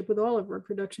relationship with all of our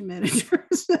production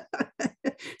managers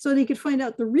so that he could find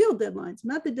out the real deadlines,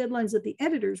 not the deadlines that the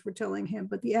editors were telling him,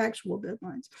 but the actual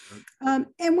deadlines.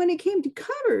 And when it came to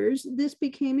covers, this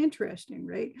became interesting,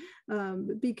 right?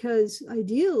 Because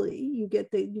ideally you get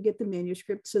the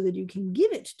manuscript so that you can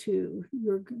give it to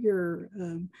your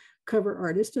cover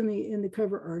artist, and the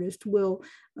cover artist will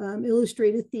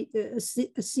illustrate a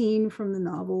scene from the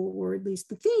novel, or at least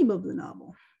the theme of the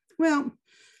novel. Well,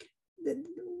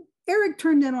 Eric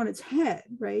turned that on its head,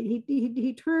 right?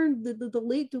 He turned the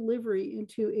late delivery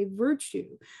into a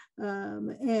virtue.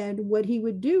 And what he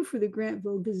would do for the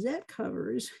Grantville Gazette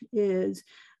covers is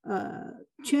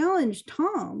challenge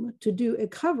Tom to do a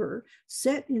cover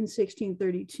set in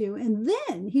 1632, and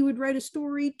then he would write a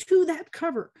story to that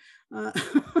cover.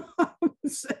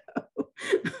 So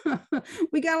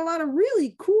we got a lot of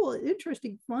really cool,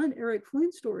 interesting, fun Eric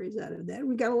Flint stories out of that.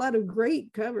 We got a lot of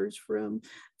great covers from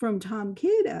Tom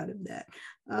Kidd out of that.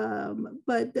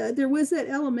 But there was that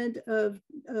element of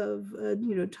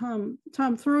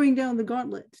Tom throwing down the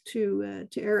gauntlet to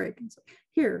Eric and say,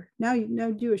 here, now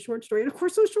do a short story. And of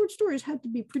course, those short stories had to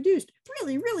be produced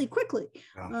really, really quickly.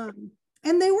 Yeah.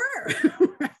 And they were.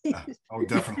 Right? Yeah. Oh,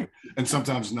 definitely. And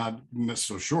sometimes not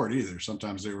so short either.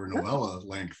 Sometimes they were novella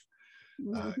length.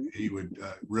 He would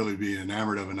really be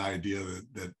enamored of an idea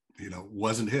that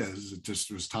wasn't his. It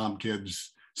just was Tom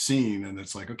Kidd's scene, and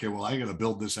it's like, okay, well, I got to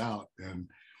build this out. And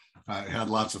I had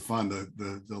lots of fun.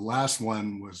 The last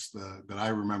one was that I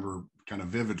remember kind of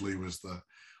vividly was the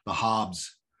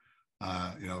Hobbes.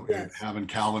 Yes. Having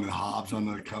Calvin and Hobbes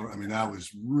on the cover. I mean, that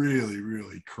was really,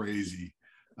 really crazy.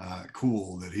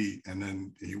 Cool that he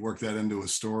worked that into a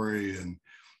story and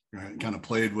kind of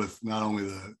played with not only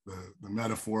the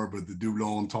metaphor but the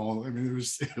double entendre. I mean,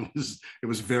 it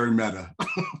was very meta.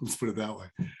 Let's put it that way.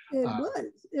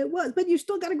 It was, but you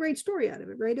still got a great story out of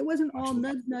it, right? It wasn't all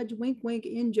nudge, nudge, wink, wink,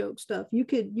 in joke stuff. You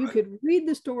could read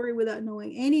the story without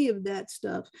knowing any of that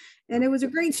stuff, and it was a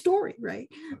great story, right?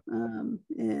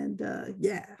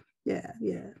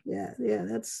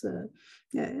 That's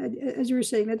as you were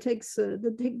saying, that takes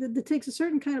a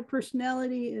certain kind of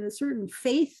personality and a certain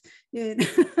faith in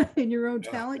in your own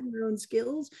talent and your own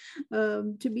skills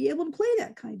to be able to play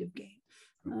that kind of game.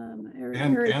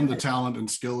 And the talent and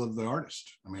skill of the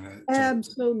artist. I mean,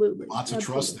 absolutely, lots of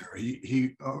trust there.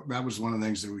 He that was one of the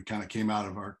things that we kind of came out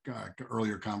of our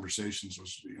earlier conversations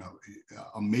was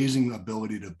amazing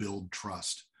ability to build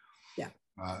trust. Yeah,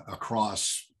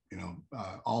 across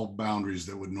all boundaries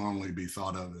that would normally be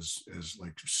thought of as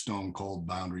like stone cold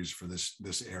boundaries for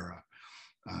this era.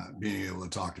 being able to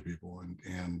talk to people,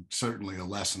 and certainly a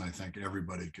lesson I think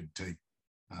everybody could take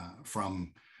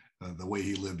from the way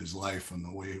he lived his life and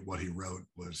the way what he wrote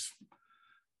was,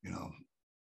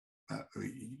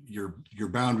 your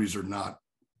boundaries are not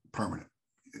permanent.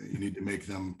 You need to make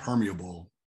them permeable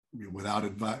without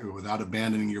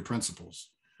abandoning your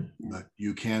principles, but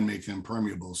you can make them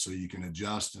permeable so you can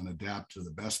adjust and adapt to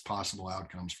the best possible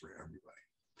outcomes for everybody.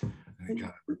 And he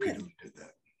kind of repeatedly did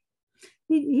that.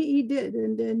 He did,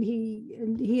 and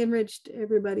he enriched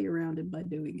everybody around him by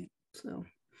doing it. So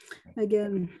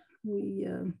again, we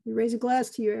raise a glass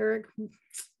to you, Eric.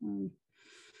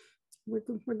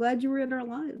 We're glad you were in our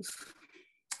lives.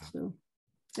 So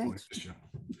thanks.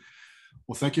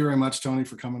 Well, thank you very much, Toni,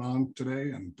 for coming on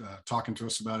today and talking to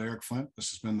us about Eric Flint. This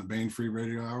has been the Bain Free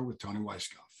Radio Hour with Toni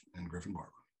Weisskopf and Griffin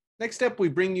Barber. Next up, we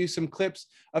bring you some clips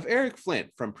of Eric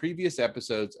Flint from previous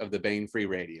episodes of the Bain Free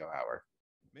Radio Hour.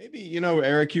 Maybe,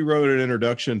 Eric, you wrote an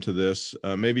introduction to this.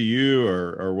 Maybe you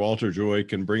or Walter Joy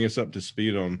can bring us up to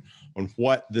speed on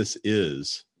what this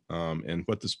is and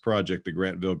what this project, the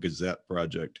Grantville Gazette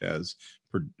project, has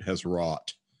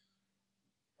wrought.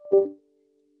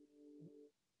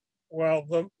 Well,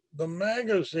 the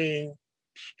magazine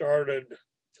started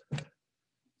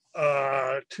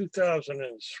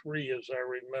 2003, as I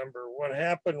remember. What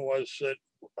happened was that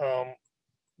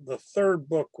the third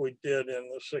book we did in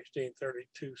the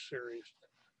 1632 series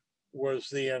was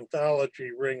the anthology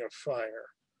Ring of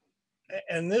Fire.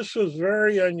 And this was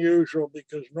very unusual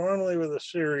because normally with a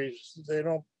series, they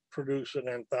don't produce an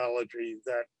anthology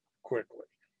that quickly.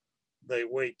 They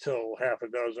wait till half a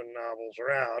dozen novels are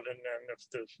out, and then if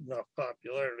there's enough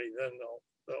popularity, then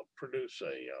they'll produce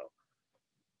a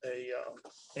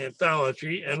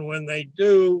anthology. And when they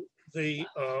do, the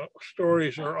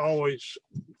stories are always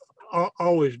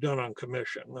done on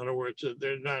commission. In other words,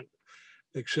 they're not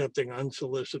accepting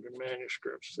unsolicited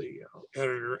manuscripts. The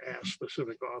editor asks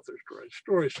specific authors to write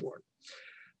stories for it.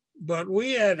 But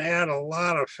we had a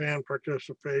lot of fan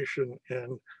participation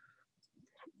in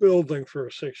building for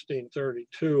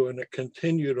 1632, and it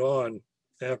continued on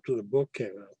after the book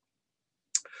came out.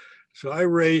 So I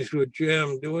raised with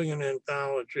Jim doing an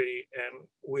anthology, and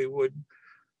we would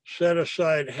set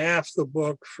aside half the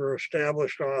book for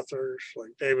established authors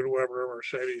like David Weber,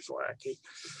 Mercedes Lackey.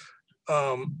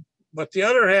 But the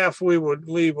other half we would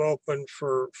leave open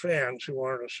for fans who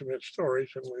wanted to submit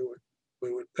stories, and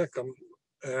we would pick them.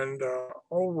 And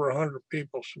over 100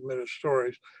 people submitted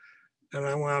stories, and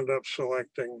I wound up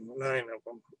selecting 9 of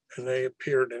them, and they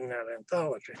appeared in that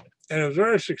anthology. And it was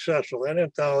very successful. That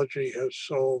anthology has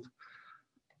sold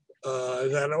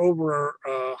over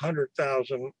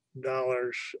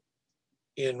 $100,000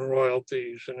 in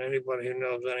royalties, and anybody who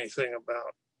knows anything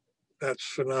about that's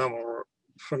phenomenal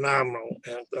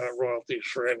and royalties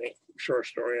for any short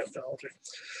story anthology.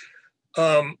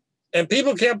 And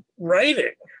people kept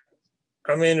writing.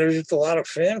 I mean, there's just a lot of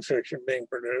fan fiction being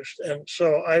produced. And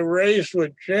so I raised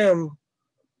with Jim,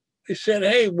 he said,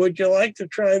 hey, would you like to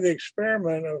try the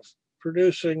experiment of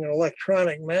producing an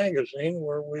electronic magazine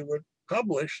where we would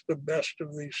publish the best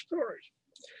of these stories?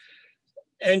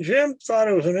 And Jim thought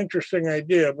it was an interesting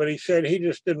idea, but he said he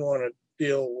just didn't want to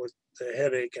deal with the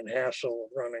headache and hassle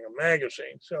of running a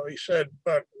magazine. So he said,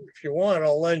 but if you want,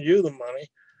 I'll lend you the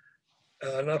money,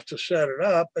 enough to set it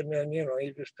up, and then, you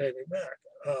just pay me back.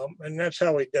 And that's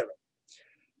how we did it.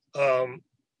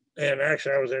 And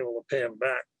actually, I was able to pay him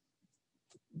back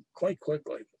quite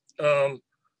quickly.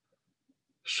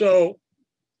 So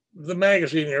the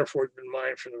magazine, therefore, had been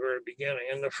mine from the very beginning.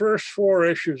 And the first 4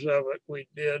 issues of it, we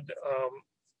did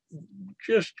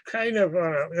just kind of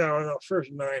on the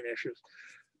first 9 issues.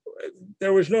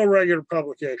 There was no regular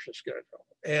publication schedule.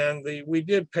 And we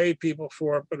did pay people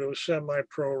for it, but it was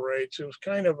semi-pro rates. It was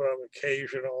kind of an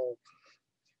occasional,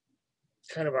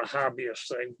 kind of a hobbyist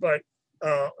thing. But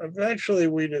eventually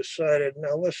we decided,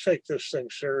 now let's take this thing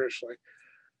seriously.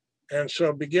 And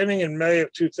so beginning in May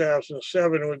of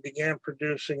 2007, we began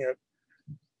producing it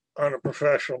on a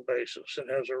professional basis. It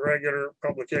has a regular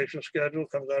publication schedule,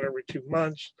 comes out every 2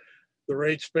 months. The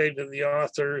rates paid to the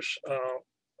authors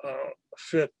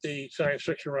fit the Science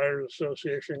Fiction Writers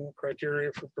Association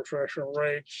criteria for professional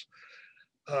rates.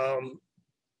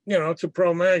 It's a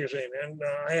pro magazine. And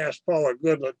I asked Paula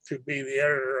Goodlett to be the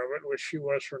editor of it, which she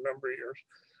was for a number of years.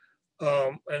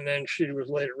 And then she was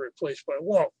later replaced by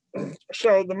Walt.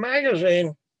 So the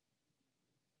magazine,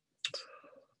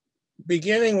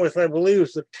 beginning with, I believe it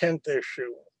was the 10th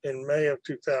issue in May of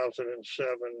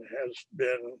 2007, has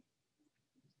been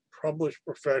published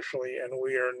professionally, and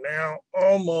we are now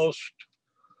almost,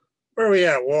 where are we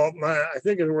at, Walt? I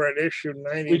think we're at issue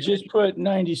 90. We just put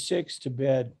 96 to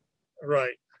bed.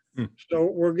 Right. So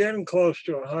we're getting close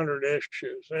to 100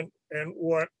 issues. And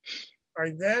what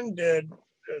I then did,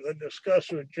 the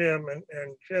discuss with Jim, and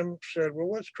Jim said,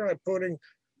 well, let's try putting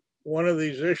one of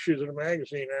these issues of the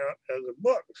magazine out as a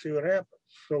book, see what happens.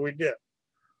 So we did.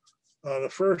 The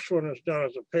first one is done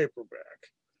as a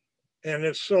paperback, and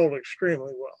it sold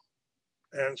extremely well.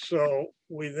 And so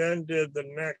we then did the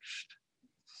next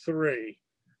 3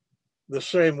 the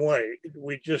same way.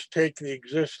 We just take the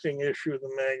existing issue of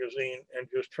the magazine and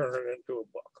just turn it into a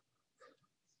book.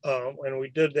 And we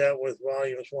did that with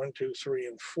volumes 1, 2, 3,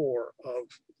 and 4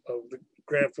 of the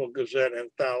Grantville Gazette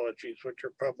anthologies, which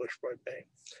are published by Bain.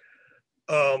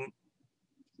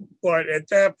 But at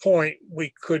that point,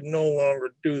 we could no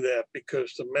longer do that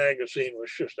because the magazine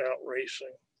was just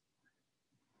outracing,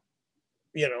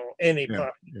 any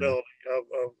possibility of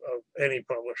any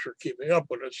publisher keeping up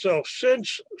with it. So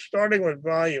since starting with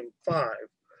volume 5,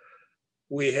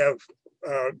 we have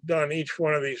done each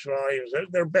one of these volumes.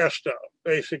 They're best of.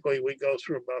 Basically, we go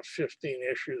through about 15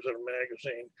 issues of a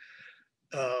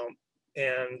magazine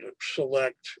and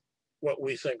select what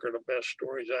we think are the best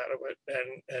stories out of it.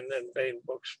 And then Bain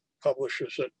Books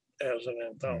publishes it as an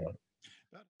anthology.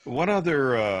 One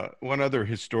other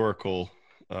historical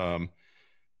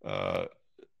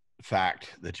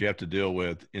fact that you have to deal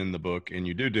with in the book, and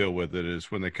you do deal with it,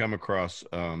 is when they come across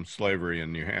slavery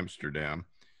in New Amsterdam.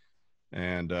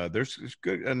 And there's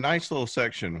a nice little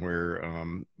section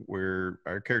where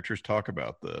our characters talk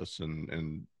about this,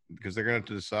 and because they're going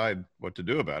to decide what to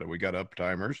do about it. We got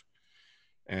up-timers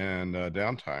and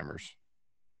down-timers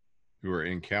who are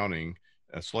encountering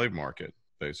a slave market,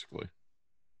 basically.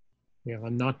 Yeah,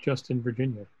 and not just in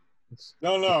Virginia.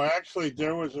 No, actually,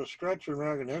 there was a stretch in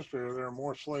American history where there are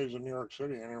more slaves in New York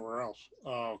City than anywhere else.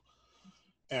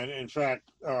 And in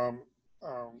fact,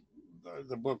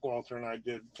 the book Walter and I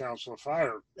did, Council of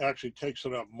Fire, actually takes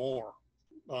it up more.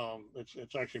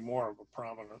 It's actually more of a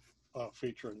prominent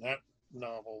feature in that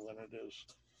novel than it is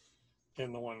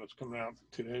in the one that's coming out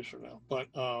 2 days from now. But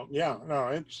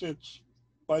it's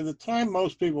by the time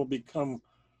most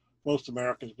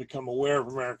Americans become aware of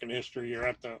American history, you're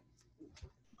at the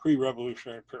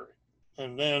pre-revolutionary period.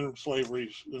 And then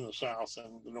slavery's in the South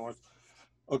and the North.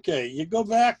 Okay, you go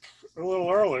back a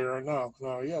little earlier. No,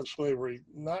 you had slavery,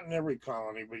 not in every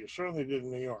colony, but you certainly did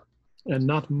in New York. And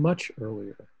not much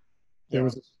earlier. There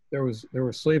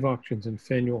were slave auctions in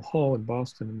Faneuil Hall in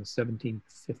Boston in the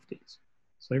 1750s.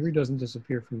 Slavery doesn't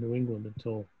disappear from New England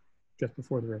until just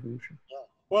before the Revolution. Yeah.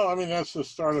 Well, I mean, that's the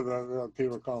start of the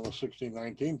people call the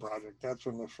 1619 Project. That's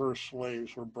when the first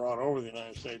slaves were brought over the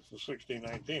United States in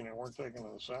 1619 and weren't taken to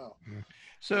the South.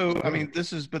 So, I mean,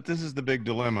 this is the big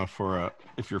dilemma for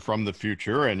if you're from the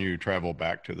future and you travel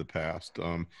back to the past,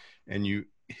 and you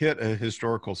hit a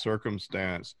historical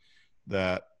circumstance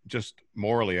that just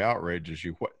morally outrages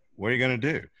you. What are you going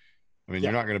to do? I mean,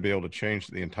 you're not going to be able to change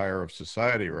the entire of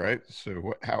society, right?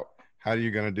 So, how are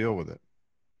you going to deal with it?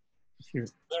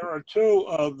 There are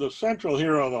 2. The central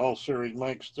hero of the whole series,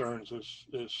 Mike Stearns,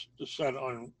 is said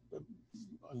on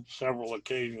several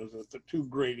occasions that the 2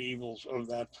 great evils of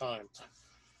that time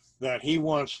that he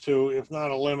wants to, if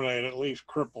not eliminate, at least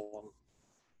cripple them,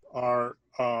 are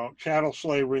chattel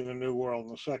slavery in the New World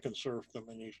and the second serfdom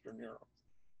in Eastern Europe.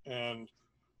 And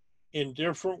in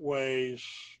different ways,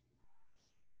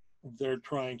 they're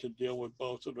trying to deal with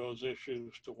both of those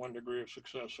issues to one degree of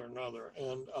success or another.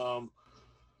 And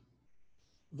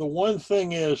the one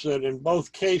thing is that in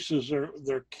both cases,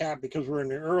 they're because we're in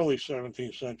the early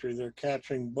 17th century, they're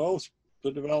catching both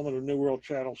the development of New World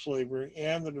chattel slavery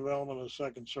and the development of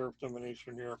second serfdom in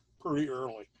Eastern Europe pretty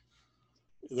early.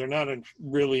 They're not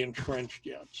really entrenched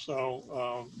yet.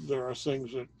 So there are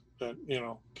things that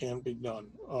can be done.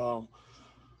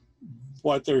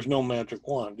 But there's no magic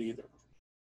wand either.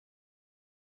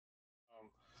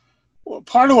 Well,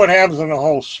 part of what happens in the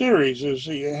whole series is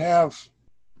that you have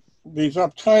these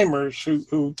up-timers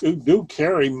who do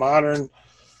carry modern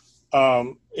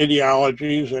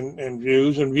ideologies and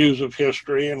views of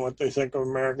history and what they think of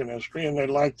American history, and they'd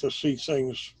like to see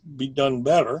things be done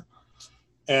better.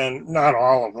 And not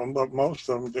all of them, but most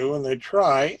of them do, and they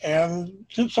try. And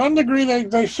to some degree,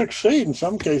 they succeed. In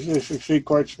some cases, they succeed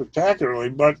quite spectacularly.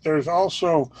 But there's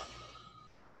also,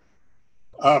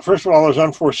 first of all, there's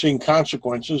unforeseen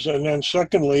consequences. And then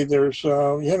secondly, there's,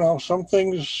 some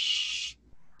things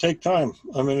take time.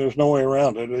 I mean, there's no way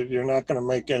around it. You're not going to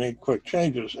make any quick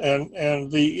changes. And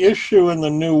the issue in the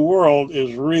New World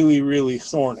is really, really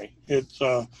thorny.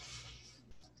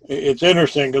 It's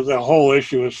interesting because the whole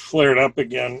issue has flared up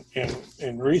again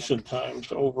in recent times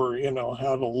over,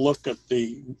 how to look at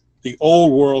the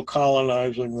old world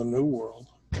colonizing the New World.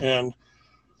 And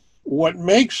what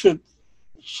makes it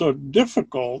so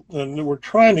difficult, and we're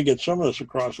trying to get some of this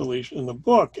across, at least in the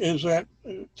book, is that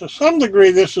to some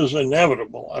degree this is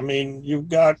inevitable. I mean, you've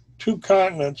got two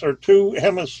continents or two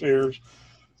hemispheres.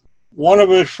 One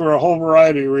of us, for a whole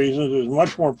variety of reasons, is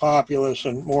much more populous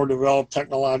and more developed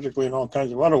technologically in all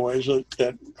kinds of other ways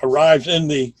that arrives in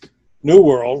the New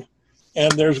World,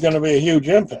 and there's going to be a huge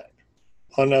impact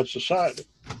on that society.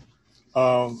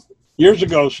 Years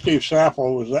ago, Steve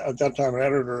Sappel was at that time an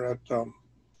editor at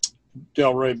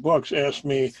Del Rey Books, asked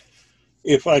me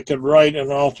if I could write an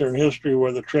alternate history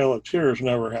where the Trail of Tears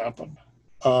never happened.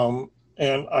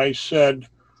 And I said,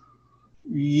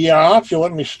 yeah, if you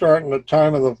let me start in the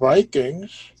time of the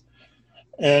Vikings.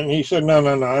 And he said, no,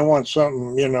 I want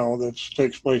something, that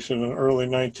takes place in the early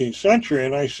 19th century.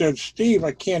 And I said, Steve,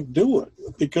 I can't do it,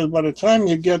 because by the time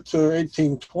you get to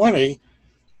 1820,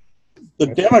 the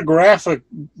demographic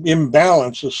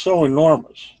imbalance is so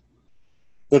enormous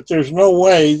that there's no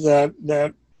way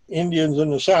that Indians in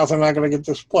the South are not going to get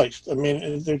displaced. I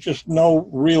mean, there's just no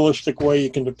realistic way you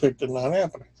can depict it not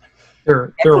happening.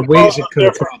 There are ways it could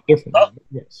have come out differently.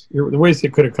 Yes, there are ways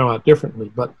it could have come out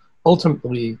differently, but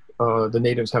ultimately the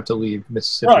natives have to leave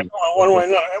Mississippi. Right. Well,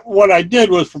 one way. What I did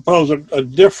was propose a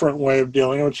different way of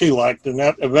dealing, which he liked, and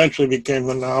that eventually became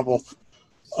the novel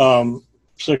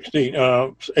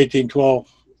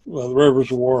 1812. The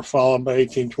Rivers War, followed by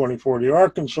 1824, the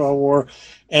Arkansas War,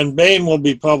 and Bain will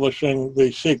be publishing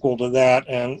the sequel to that,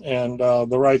 and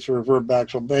the rights are revert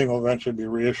back, so Bain will eventually be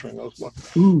reissuing those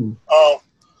books.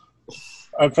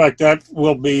 In fact, that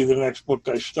will be the next book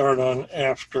I start on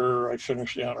after I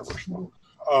finish the Honorverse book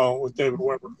with David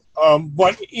Weber.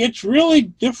 But it's really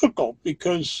difficult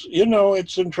because,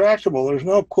 it's intractable. There's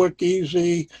no quick,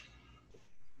 easy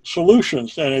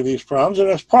solutions to any of these problems, and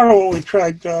that's part of what we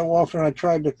tried, Walter and I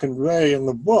tried to convey in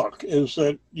the book, is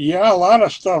that a lot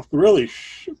of stuff, really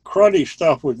cruddy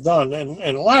stuff was done, and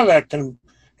a lot of that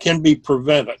can be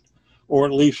prevented or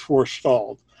at least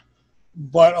forestalled,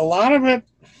 but a lot of it,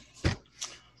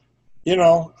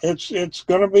 it's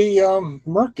going to be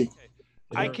murky.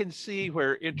 I can see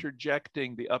where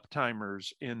interjecting the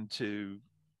uptimers into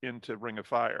Ring of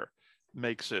Fire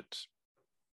makes it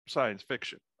science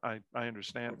fiction. I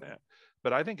understand that,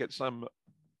 but I think it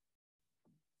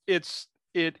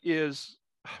is,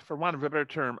 for want of a better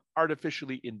term,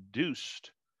 artificially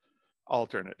induced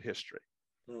alternate history.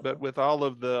 Mm-hmm. But with all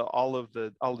the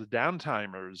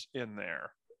downtimers in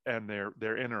there and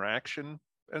their interaction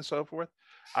and so forth,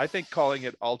 I think calling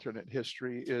it alternate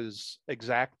history is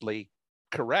exactly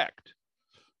correct.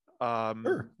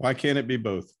 Sure. Why can't it be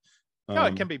both? No,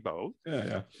 it can be both.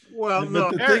 Yeah. Well,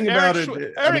 but the thing about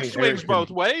Eric swings both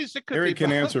ways. It could Eric be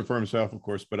can answer for himself, of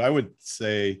course, but I would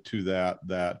say to that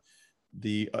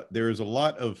there is a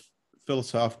lot of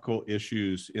philosophical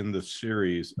issues in the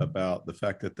series about the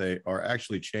fact that they are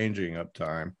actually changing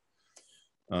uptime,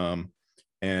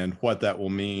 and what that will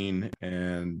mean,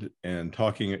 and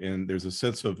talking, and there's a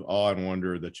sense of awe and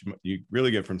wonder that you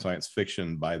really get from science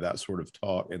fiction by that sort of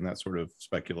talk and that sort of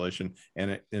speculation,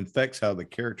 and it infects how the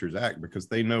characters act because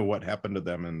they know what happened to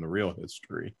them in the real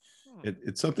history.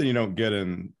 It's something you don't get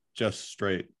in just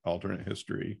straight alternate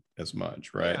history as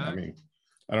much, right? Yeah. I mean,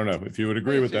 I don't know if you would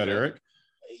agree with that, Eric.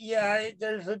 Yeah,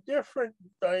 there's a different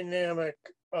dynamic.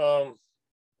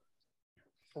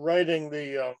 Writing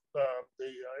the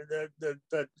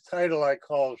title I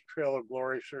call is Trail of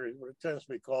Glory series, but it tends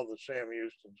to be called the Sam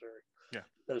Houston series. Yeah,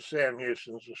 because Sam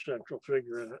Houston's the central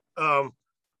figure in it.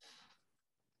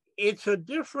 It's a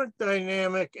different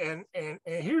dynamic, and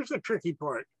here's the tricky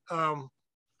part.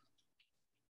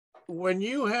 When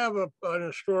you have an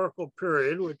historical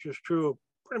period, which is true of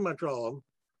pretty much all of them,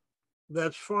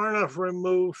 that's far enough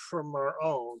removed from our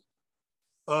own,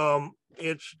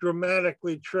 it's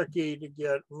dramatically tricky to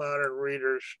get modern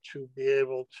readers to be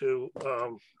able to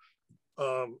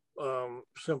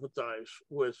sympathize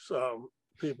with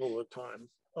people at the time.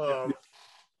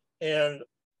 And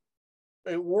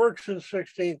it works in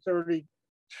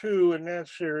 1632 in that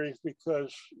series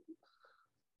because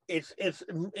it's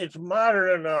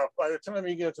modern enough. By the time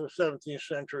you get to the 17th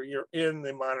century, you're in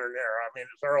the modern era. I mean,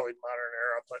 it's early modern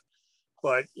era, but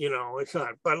it's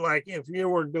not. But like if you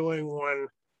were doing one,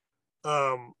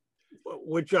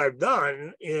 which I've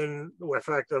done in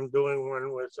fact, I'm doing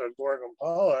one with Gorgon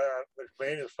Paula, which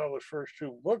Bain has published first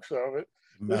two books of it.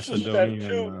 This is set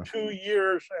two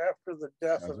years after the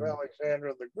death of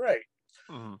Alexander the Great.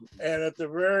 Mm-hmm. And at the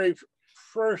very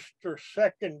first or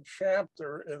second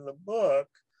chapter in the book,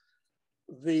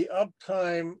 the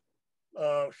uptime,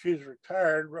 she's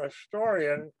retired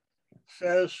historian,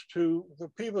 says to the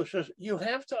people, you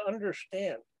have to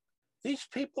understand, these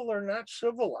people are not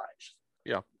civilized.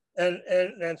 Yeah.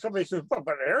 And somebody says, but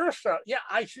Aristotle, yeah,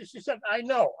 she said, I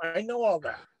know all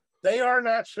that. They are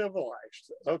not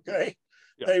civilized, okay?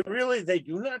 Yeah. They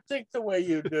do not think the way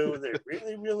you do. They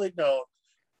really, really don't.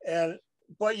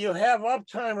 But you have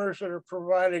uptimers that are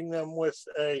providing them with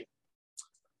an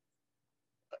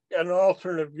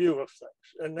alternate view of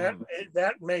things, and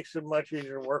that makes it much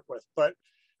easier to work with. But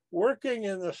working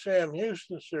in the Sam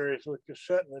Houston series, which is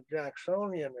set in the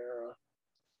Jacksonian era,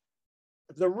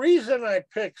 the reason I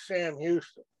picked Sam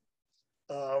Houston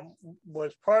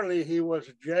was partly he was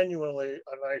genuinely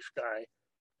a nice guy.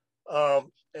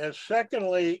 And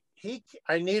secondly,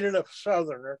 I needed a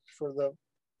Southerner for the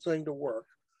thing to work.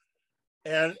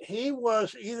 And he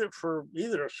was either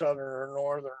a Southerner or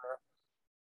Northerner,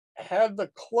 had the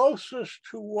closest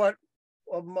to what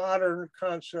a modern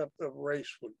concept of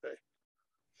race would be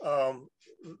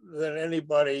than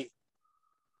anybody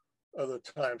of the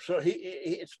time. So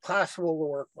it's possible to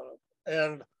work with him.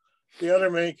 And the other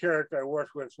main character I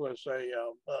worked with was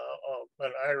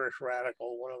an Irish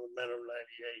radical, one of the men of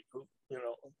 '98, who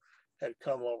had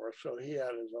come over. So he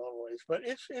had his own ways, but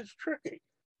it's tricky,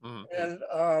 and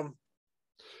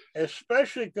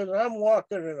especially because I'm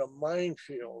walking in a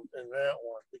minefield in that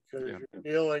one, because you're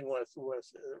dealing with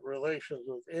relations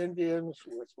with Indians,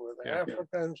 with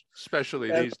Africans,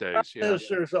 especially these days.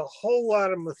 There's a whole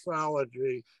lot of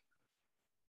mythology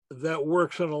that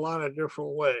works in a lot of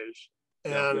different ways,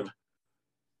 and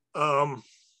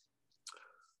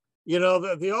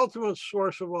the ultimate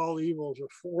source of all evil is a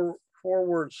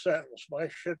four-word sentence: "My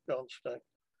shit don't stink."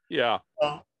 Yeah.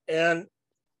 And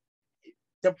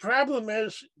the problem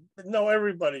is, no,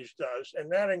 everybody's does,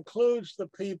 and that includes the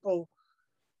people.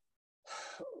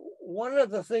 One of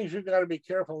the things you got to be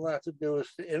careful not to do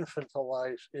is to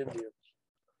infantilize Indians,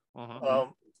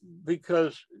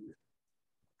 because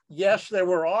yes, they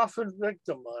were often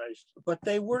victimized, but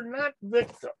they were not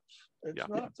victims. It's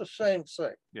not the same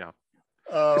thing. Yeah.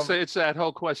 It's that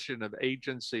whole question of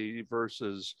agency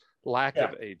versus lack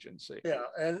of agency. Yeah,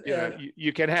 and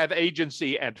you can have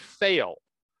agency and fail,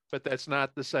 but that's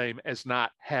not the same as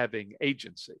not having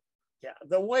agency. Yeah,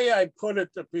 the way I put it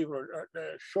to people,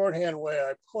 the shorthand way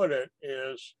I put it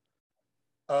is,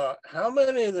 how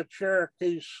many of the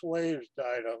Cherokee slaves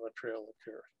died on the Trail of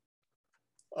Tears?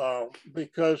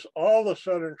 Because all the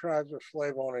Southern tribes are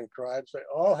slave-owning tribes. They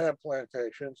all have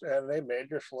plantations, and they made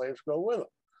their slaves go with them.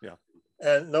 Yeah.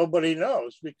 And nobody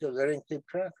knows because they didn't keep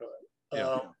track of it.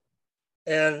 Yeah.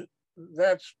 And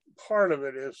that's part of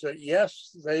it, is that,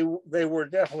 yes, they were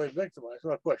definitely victimized.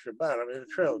 No question about it. I mean, the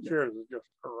Trail of Tears is just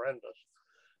horrendous.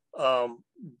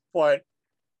 But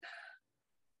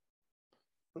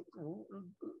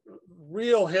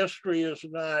real history is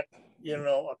not,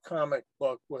 a comic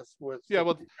book with the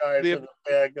guys and the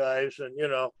bad guys, and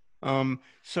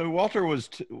So Walter was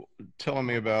telling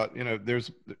me about,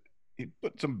 he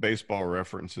put some baseball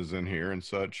references in here and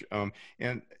such,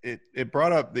 and it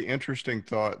brought up the interesting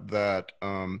thought that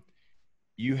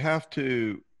you have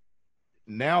to,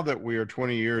 now that we are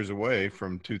 20 years away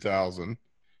from 2000,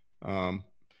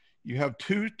 you have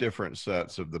two different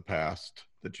sets of the past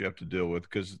that you have to deal with,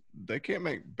 because they can't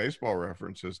make baseball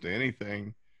references to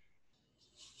anything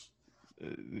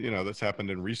that's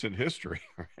happened in recent history,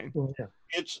 right? Well, yeah.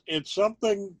 It's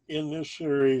something in this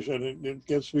series, and it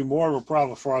gets to be more of a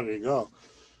problem the farther you go,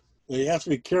 that you have to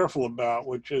be careful about,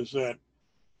 which is that,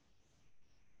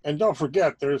 and don't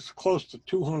forget, there's close to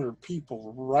 200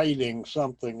 people writing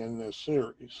something in this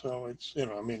series. So it's,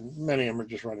 many of them are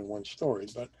just writing one story,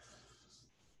 but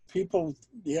people,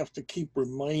 you have to keep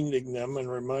reminding them and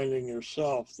reminding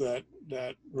yourself that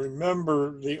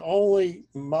remember, the only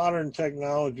modern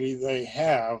technology they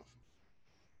have,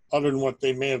 other than what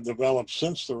they may have developed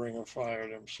since the Ring of Fire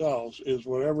themselves, is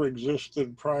whatever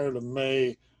existed prior to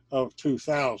May of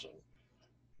 2000.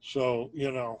 So,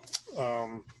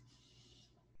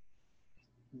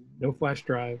 no flash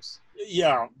drives.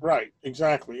 Yeah, right,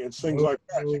 exactly. It's things like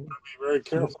that. You got to be very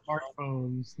careful. No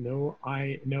smartphones,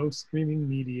 no streaming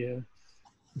media.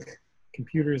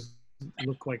 Computers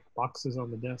look like boxes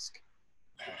on the desk.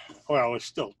 Well, they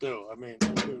still do. I mean,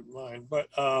 mine, but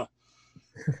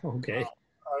okay.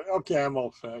 Okay, I'm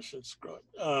old-fashioned. Screw it.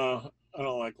 I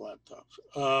don't like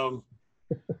laptops.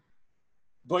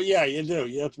 But yeah, you do.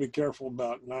 You have to be careful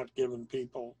about not giving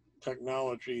people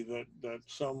technology that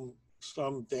some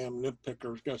damn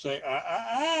nitpicker is going to say,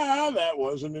 that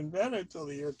wasn't invented till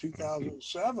the year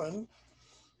 2007.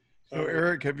 So,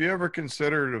 Eric, have you ever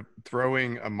considered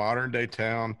throwing a modern-day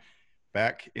town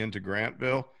back into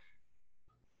Grantville?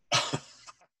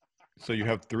 So you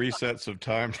have three sets of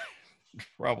time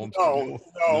problems. No.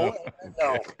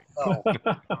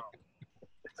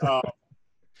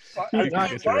 I Get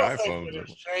think your one of the things iPhones. that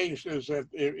has changed is that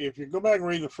if you go back and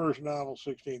read the first novel,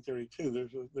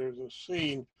 1632, there's a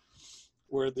scene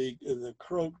where the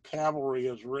Croat cavalry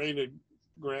has raided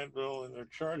Grantville and they're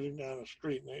charging down the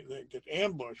street and they get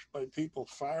ambushed by people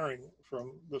firing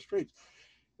from the streets.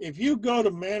 If you go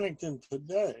to Mannington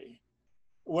today,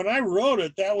 when I wrote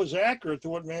it, that was accurate to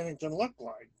what Mannington looked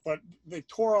like, but they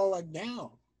tore all that down.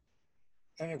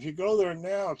 And if you go there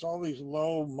now, it's all these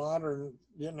low, modern,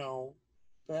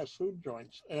 fast food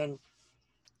joints. And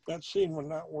that scene would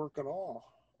not work at all.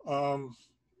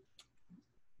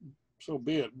 So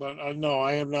be it. But no,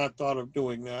 I have not thought of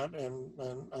doing that. And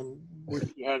I wish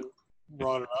you hadn't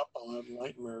brought it up. I'll have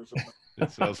nightmares about it.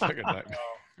 It sounds like a nightmare.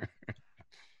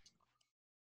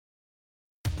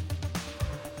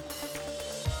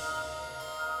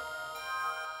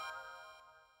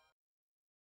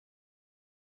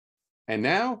 And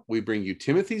now we bring you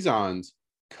Timothy Zahn's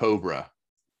Cobra.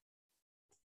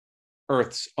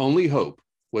 Earth's only hope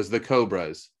was the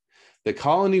Cobras. The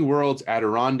colony worlds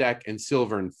Adirondack and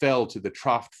Silvern fell to the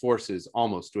Troft forces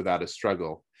almost without a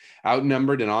struggle.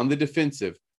 Outnumbered and on the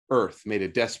defensive, Earth made a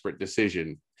desperate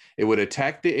decision. It would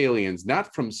attack the aliens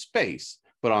not from space,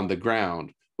 but on the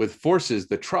ground, with forces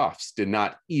the Trofts did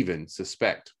not even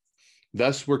suspect.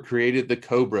 Thus were created the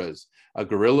Cobras, a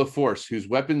guerrilla force whose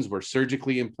weapons were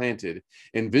surgically implanted,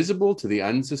 invisible to the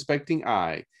unsuspecting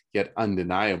eye, yet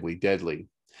undeniably deadly.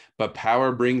 But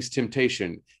power brings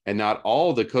temptation, and not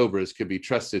all the Cobras could be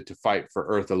trusted to fight for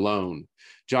Earth alone.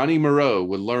 Johnny Moreau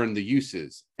would learn the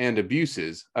uses and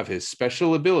abuses of his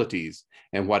special abilities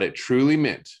and what it truly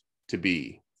meant to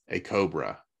be a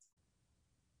Cobra.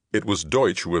 It was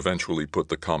Deutsch who eventually put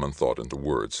the common thought into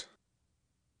words.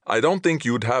 I don't think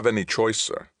you'd have any choice,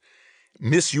 sir.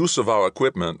 Misuse of our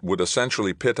equipment would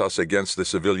essentially pit us against the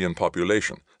civilian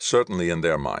population, certainly in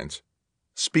their minds.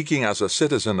 Speaking as a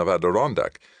citizen of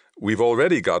Adirondack, we've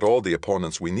already got all the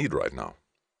opponents we need right now.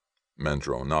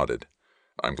 Mendro nodded.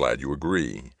 I'm glad you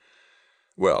agree.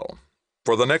 Well,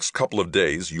 for the next couple of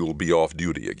days, you'll be off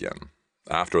duty again.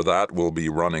 After that, we'll be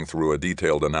running through a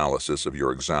detailed analysis of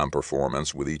your exam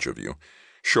performance with each of you,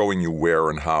 showing you where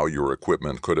and how your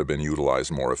equipment could have been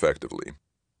utilized more effectively.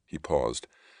 He paused,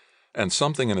 and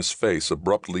something in his face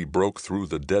abruptly broke through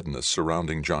the deadness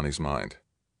surrounding Johnny's mind.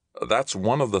 That's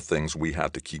one of the things we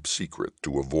had to keep secret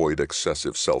to avoid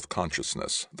excessive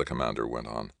self-consciousness, the commander went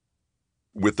on.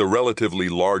 With the relatively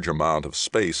large amount of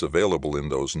space available in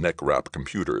those neck-wrap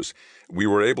computers, we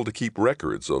were able to keep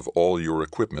records of all your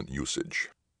equipment usage.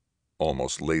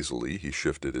 Almost lazily, he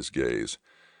shifted his gaze.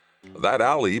 That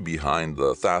alley behind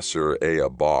the Thasser Ea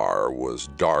bar was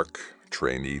dark,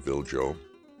 trainee Viljo.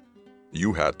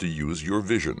 You had to use your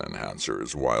vision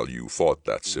enhancers while you fought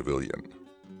that civilian.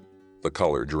 The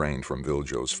color drained from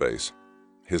Viljo's face.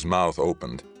 His mouth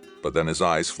opened, but then his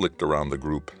eyes flicked around the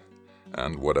group,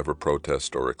 and whatever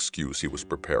protest or excuse he was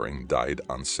preparing died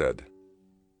unsaid.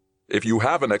 If you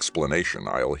have an explanation,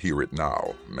 I'll hear it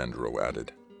now, Mendro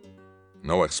added.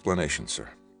 No explanation, sir,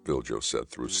 Viljo said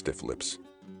through stiff lips.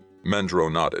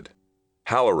 Mendro nodded.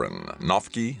 Halloran,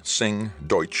 Nofke, Singh,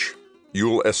 Deutsch,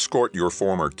 you'll escort your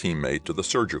former teammate to the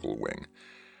surgical wing.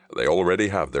 They already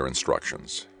have their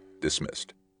instructions.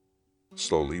 Dismissed.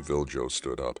 Slowly, Viljo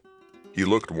stood up. He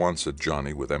looked once at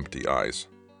Johnny with empty eyes,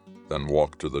 then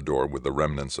walked to the door with the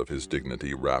remnants of his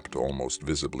dignity wrapped almost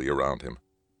visibly around him.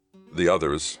 The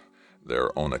others,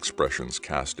 their own expressions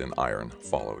cast in iron,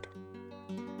 followed.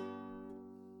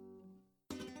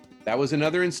 That was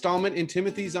another installment in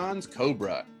Timothy Zahn's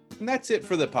Cobra. And that's it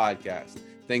for the podcast.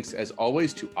 Thanks as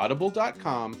always to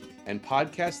Audible.com and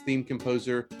podcast theme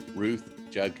composer Ruth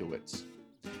Judkowitz.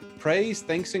 Praise,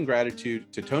 thanks, and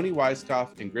gratitude to Toni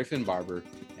Weisskopf and Griffin Barber,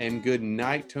 and good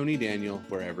night, Tony Daniel,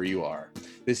 wherever you are.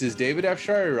 This is David F.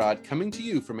 Sharirod coming to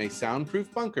you from a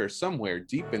soundproof bunker somewhere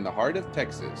deep in the heart of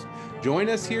Texas. Join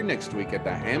us here next week at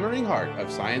the hammering heart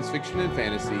of science fiction and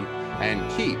fantasy, and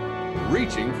keep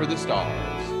reaching for the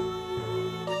stars.